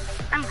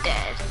 I'm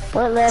dead.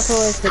 What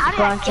level is the How did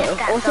I Bronto? get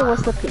that, Also, though?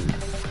 what's the ping?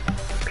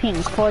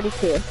 Ping,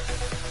 42.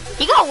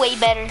 you got way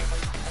better.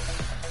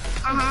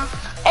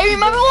 Hey,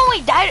 remember when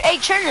we died? Hey,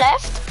 turn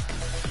left.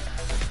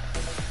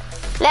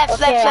 Left,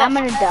 Okay, left, I'm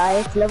left. gonna die.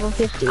 It's level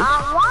 50.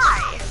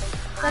 Why?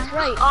 That's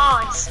right.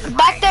 Oh, I see.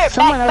 Back there,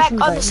 Someone else back on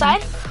the invited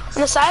side.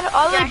 On the side,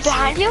 all the Yeah, I way see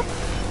behind you.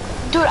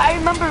 Dude, I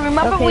remember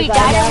Okay, we guys,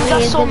 died and we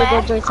got I'm so gonna go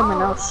mad. join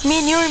someone else. Me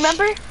and you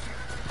remember?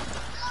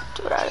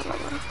 Dude, I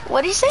remember.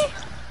 What did he say?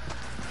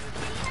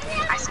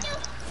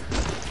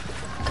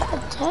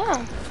 God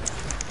damn.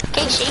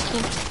 Okay,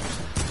 shaky.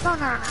 No.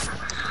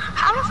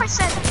 How if I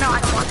said no? I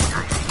don't want to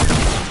die.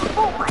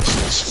 Oh my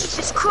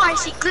Jesus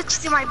Christ! He glitched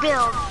through my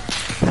build.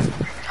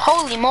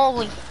 Holy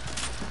moly.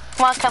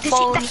 Waka He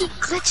Foley.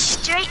 glitched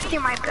straight through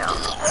my build.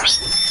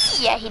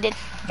 Yeah, he did.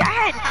 Go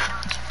ahead.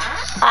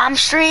 I'm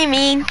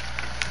streaming.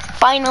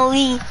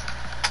 Finally.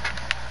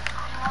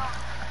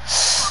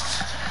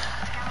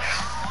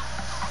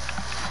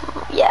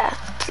 Yeah,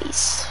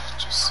 please.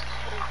 Just.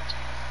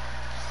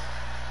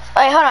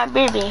 Wait, hold on,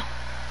 baby.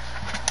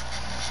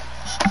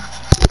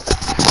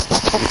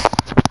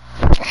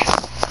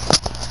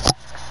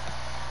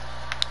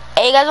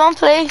 Hey, you guys want to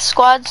play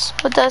squads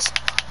with us?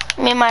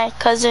 Me and my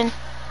cousin.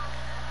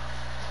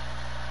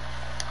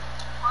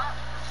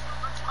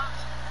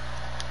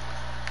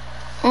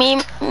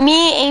 Me,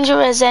 Angel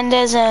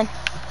Resendez,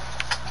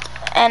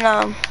 and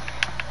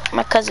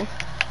my cousin.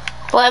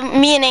 Well,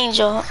 me and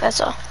Angel. That's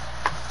all.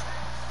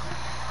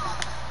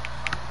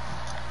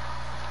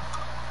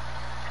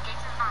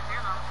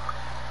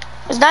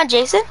 It's not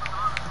Jason?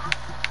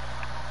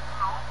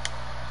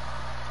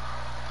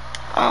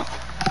 Oh.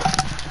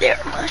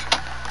 Never mind.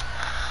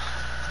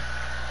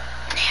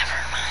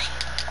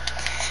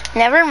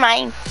 Never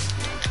mind.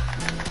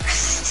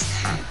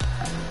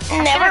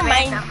 Never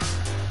mind.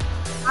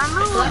 I'm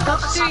Black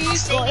Ops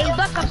 3, go in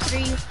Black Ops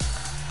 3.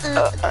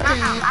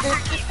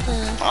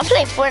 I'm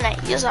playing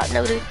Fortnite. You just not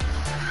know, dude.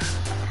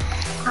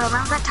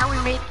 Remember that time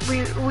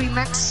we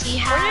met to see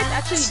how Fortnite's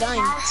actually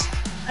dying.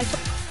 I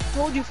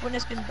told you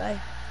Fortnite's gonna die.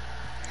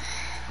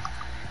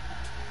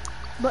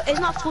 but it's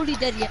not fully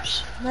dead yet.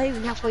 Not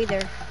even halfway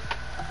there.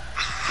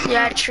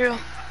 Yeah, true.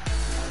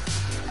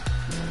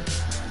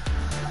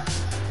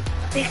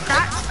 They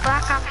thought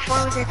Black Ops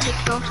 4 was gonna take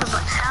Dota,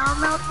 but hell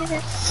no, it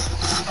didn't.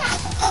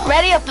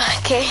 Ready up,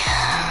 okay.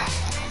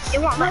 It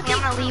won't let me.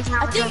 I'm gonna leave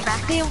now. I I'm going think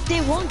back.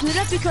 they won't do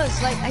that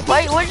because like I think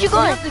Wait, where'd you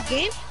go? the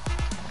game.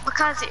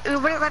 Because it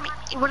wouldn't let me.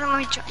 It wouldn't let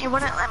me. It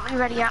wouldn't let me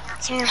ready up.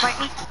 Can you invite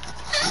me?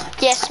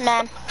 Yes,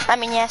 ma'am. I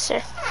mean, yes,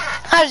 sir.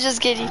 I was just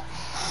kidding.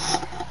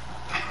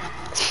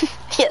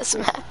 Yes,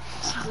 ma'am.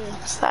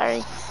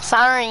 Sorry.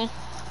 Sorry.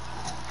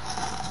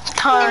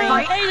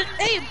 Sorry.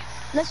 Hey,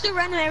 let's do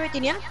random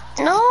everything, yeah?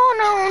 No.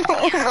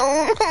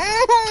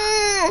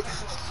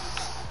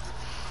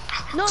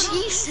 No,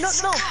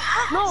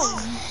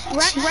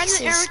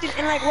 random everything,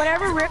 and like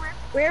whatever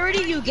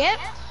rarity you get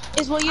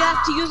is what you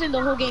have to use in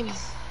the whole game.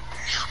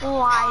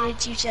 Why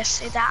did you just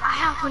say that? I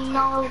have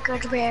no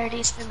good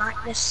rarities for like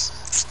this.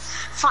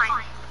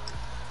 Fine,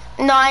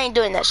 No, I ain't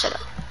doing that. Shut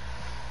up.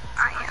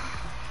 I am.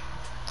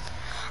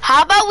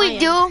 How about we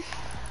do?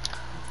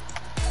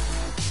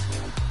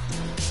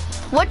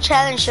 What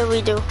challenge should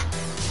we do?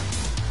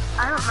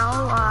 I don't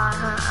know.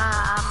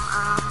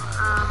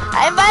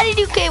 I invited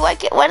you, Kay.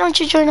 Why don't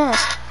you join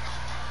us?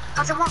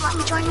 Cause it won't let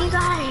me join you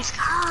guys.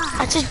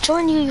 God. I just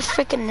joined you, you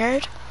freaking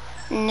nerd.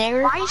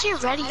 Nerd. Why is your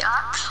ready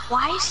up?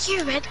 Why is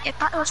your ready? I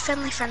thought it was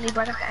friendly,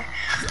 but okay.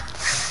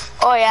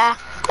 Oh yeah.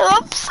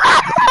 Oops.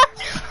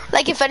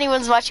 Like if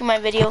anyone's watching my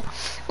video.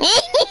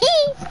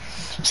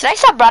 Should I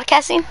stop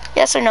broadcasting?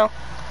 Yes or no?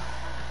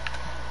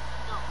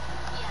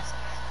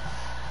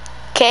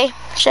 Okay,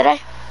 should I?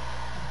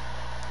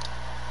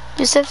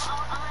 Yusuf?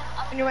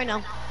 I'm right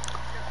now.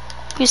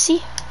 You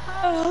see?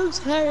 Oh,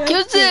 sorry.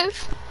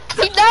 Yusuf!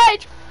 He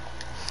died!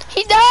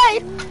 He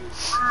died!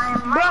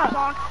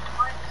 Bro.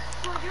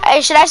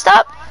 Hey, should I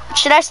stop?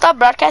 Should I stop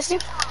broadcasting?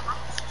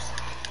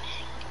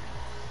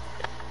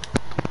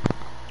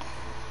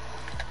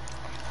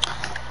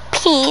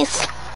 Peace.